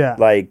 Yeah,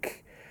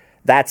 like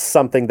that's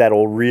something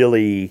that'll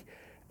really.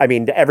 I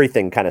mean,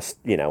 everything kind of,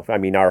 you know, I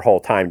mean, our whole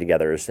time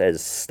together is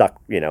stuck,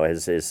 you know,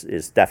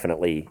 is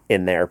definitely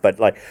in there. But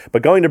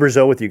going to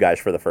Brazil with you guys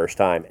for the first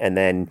time, and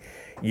then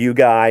you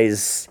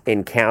guys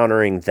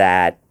encountering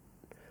that,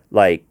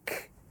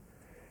 like,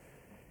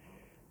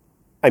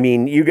 I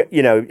mean,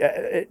 you know,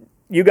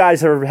 you guys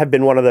have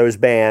been one of those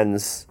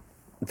bands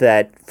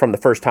that from the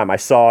first time I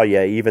saw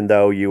you, even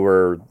though you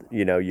were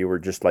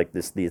just like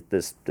this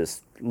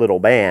little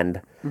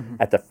band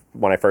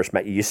when I first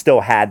met you, you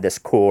still had this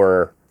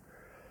core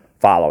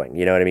following,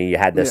 you know what I mean? You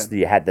had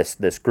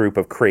this group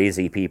of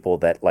crazy people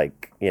that,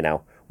 like, you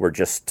know, were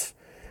just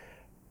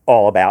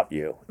all about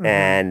you,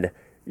 and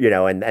you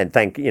know, and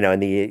thank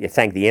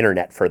the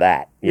internet for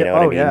that, you know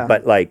what I mean? Yeah.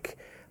 But like,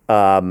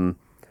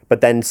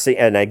 but then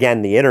and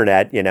again, the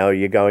internet, you know,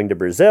 you're going to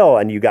Brazil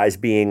and you guys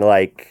being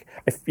like,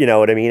 you know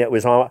what I mean? It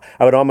was I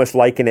would almost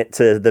liken it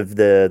to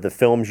the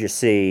films you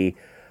see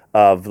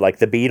of like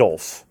the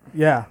Beatles.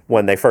 Yeah.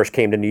 When they first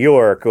came to New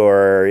York,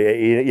 or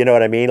you know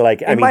what I mean?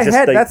 Like, in my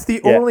head, that's the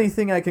only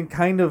thing I can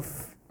kind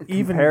of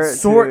even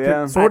sort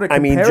of compare. I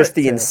mean, just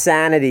the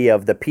insanity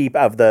of the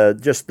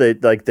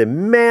the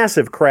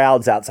massive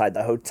crowds outside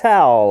the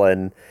hotel,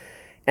 and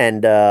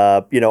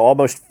you know,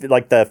 almost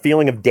like the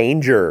feeling of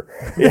danger,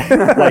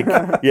 like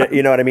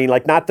you know what I mean?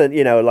 Like not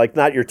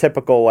your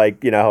typical,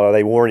 like, you know, how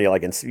they warn you,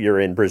 like you're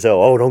in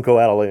Brazil, oh, don't go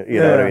out,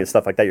 you know what I mean,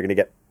 stuff like that. You're gonna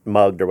get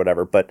mugged or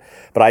whatever. But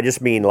I just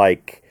mean,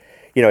 like,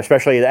 you know,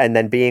 especially, and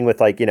then being with,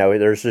 like, you know,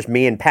 there's just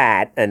me and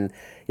Pat, and,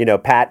 you know,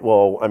 Pat,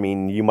 well, I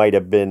mean, you might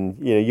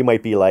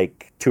be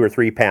like 2 or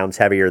 3 pounds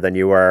heavier than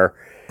you were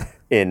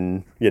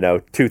in, you know,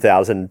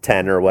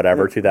 2010 or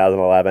whatever,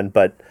 2011.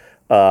 But,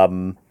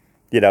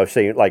 you know,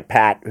 say like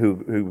Pat,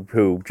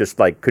 who just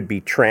like could be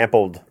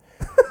trampled,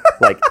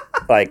 like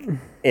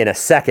in a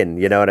second,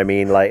 you know what I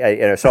mean? Like,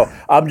 you know, so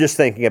I'm just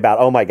thinking about,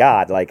 oh my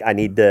God, like I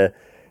need to,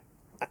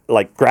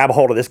 like, grab a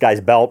hold of this guy's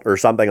belt or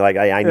something. Like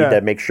I need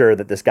to make sure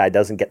that this guy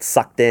doesn't get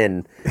sucked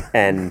in.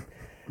 And,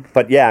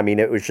 but yeah, I mean,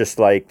 it was just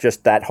like,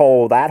 just that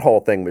whole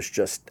thing was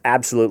just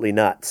absolutely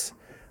nuts.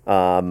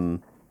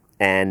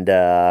 and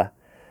yeah,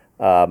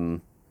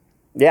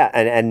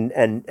 and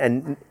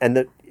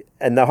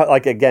the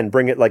like again,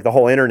 bring it like the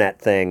whole internet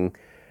thing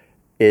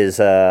is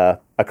a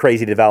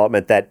crazy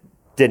development that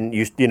didn't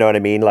you know what I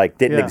mean? Like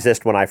didn't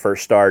exist when I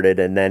first started,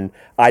 and then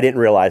I didn't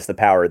realize the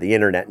power of the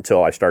internet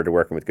until I started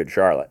working with Good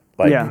Charlotte.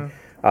 Like,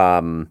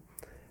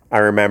 I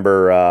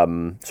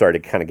remember. Sorry to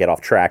kind of get off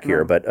track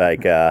here, but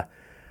like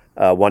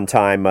one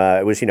time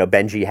it was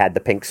Benji had the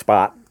pink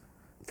spot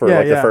for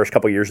the first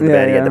couple years of the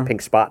band. He had the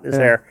pink spot in his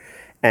hair,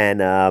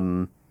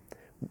 and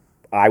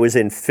I was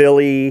in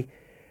Philly.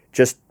 I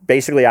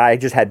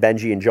just had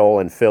Benji and Joel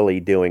in Philly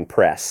doing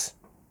press.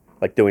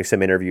 Like doing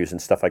some interviews and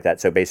stuff like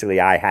that. So basically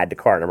I had to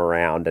cart them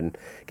around and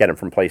get them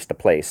from place to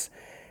place.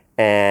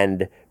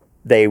 And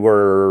they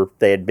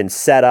had been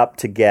set up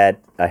to get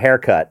a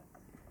haircut.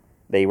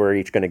 They were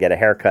each going to get a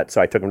haircut.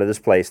 So I took them to this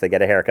place. They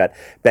get a haircut.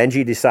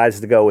 Benji decides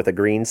to go with a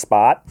green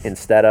spot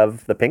instead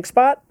of the pink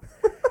spot.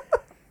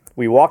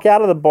 We walk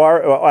out of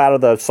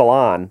the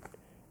salon,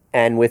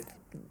 and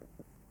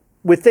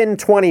within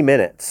 20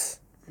 minutes,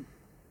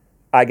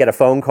 I get a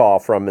phone call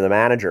from the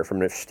manager,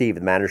 from Steve,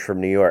 the manager from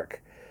New York.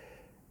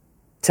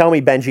 Tell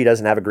me Benji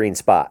doesn't have a green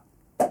spot.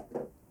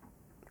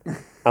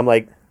 I'm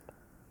like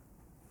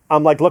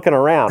looking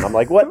around. I'm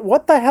like,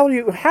 what the hell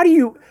how do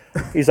you,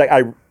 he's like,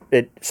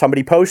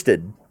 somebody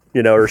posted,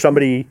 or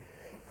somebody,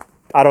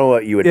 I don't know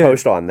what you would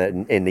post on that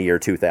in the year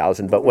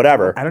 2000, but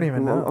whatever. I don't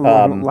even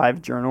know.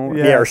 Live journal.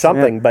 Yeah, or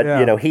something.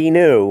 But, he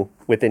knew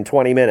within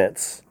 20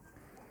 minutes.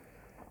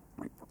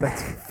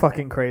 That's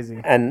fucking crazy.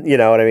 And you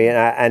know what I mean?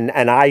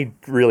 And I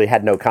really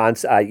had no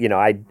concept. I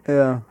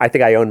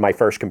think I owned my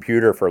first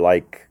computer for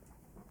like,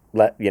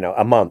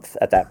 a month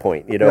at that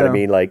point. You know what I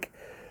mean? Like,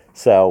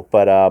 so,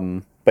 but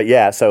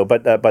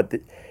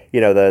the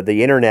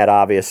internet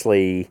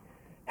obviously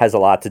has a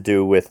lot to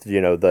do with,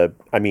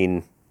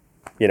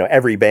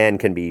 every band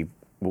can be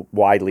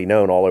widely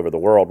known all over the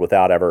world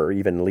without ever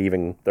even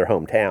leaving their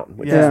hometown,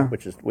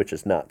 which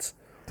is nuts.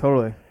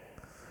 Totally.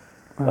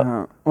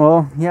 I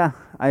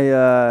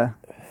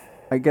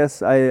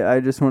guess I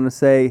just want to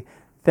say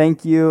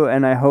thank you,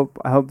 and I hope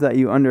that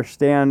you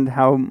understand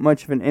how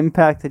much of an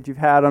impact that you've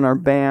had on our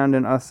band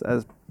and us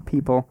as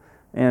people.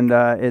 And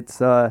it's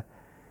I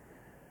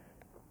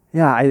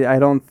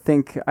don't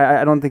think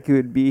you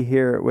would be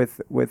here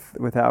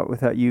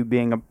without you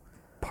being a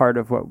part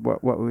of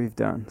what we've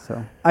done.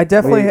 So I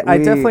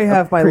definitely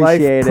have my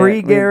life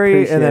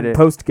pre-Gary and then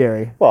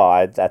post-Gary. Well,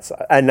 I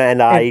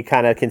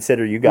kind of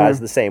consider you guys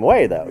the same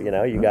way, though.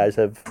 You guys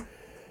have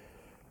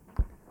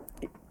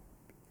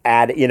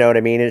added. You know what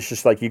I mean? It's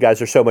just like you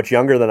guys are so much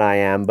younger than I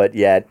am, but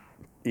yet,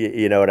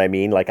 you know what I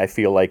mean? Like I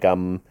feel like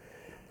you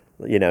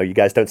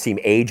guys don't seem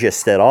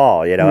ageist at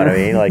all. You know what I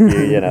mean? Like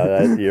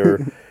you're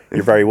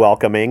very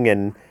welcoming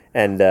and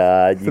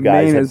you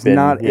guys have been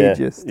not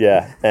ageist.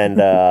 Yeah, and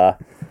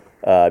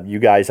you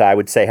guys, I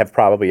would say, have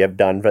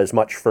done as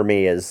much for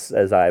me as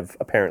I've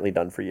apparently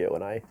done for you,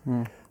 and I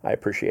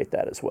appreciate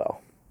that as well.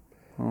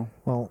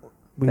 Well,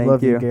 we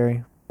love you,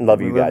 Gary.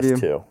 Love you guys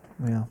too.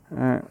 Yeah. All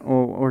right.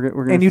 Well, we're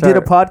gonna. And you did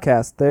a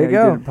podcast. There you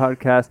go. You did a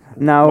podcast.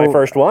 Now my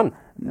first one.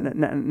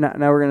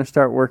 Now we're gonna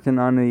start working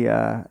on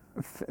the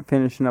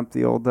finishing up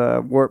the old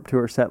Warped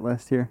Tour set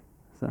list here.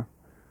 So.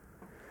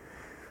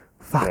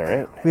 Fuck. All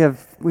right.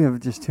 We have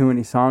just too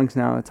many songs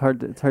now. It's hard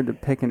to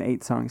pick an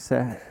 8-song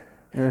set.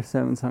 There are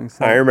 7-song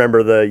sets. I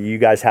remember you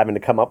guys having to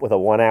come up with a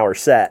 1-hour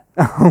set.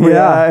 Oh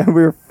yeah,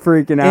 we were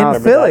freaking out.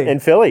 In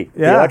Philly,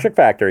 the Electric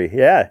Factory.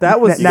 Yeah,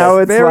 that was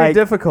very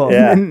difficult.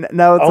 Yeah.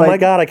 Now it's my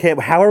god, I can't.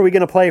 How are we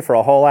going to play for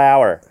a whole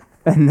hour?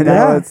 And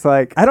now it's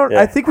like I don't. Yeah.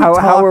 I think how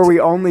are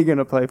we only going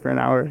to play for an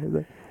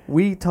hour?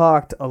 We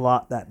talked a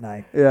lot that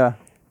night. Yeah,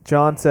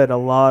 John said a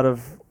lot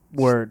of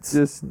words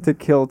just to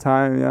kill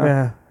time.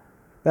 Yeah,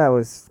 that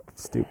was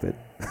stupid.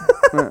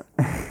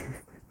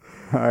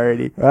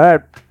 Alrighty. All right.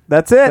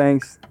 That's it.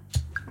 Thanks.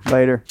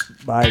 Later.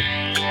 Bye.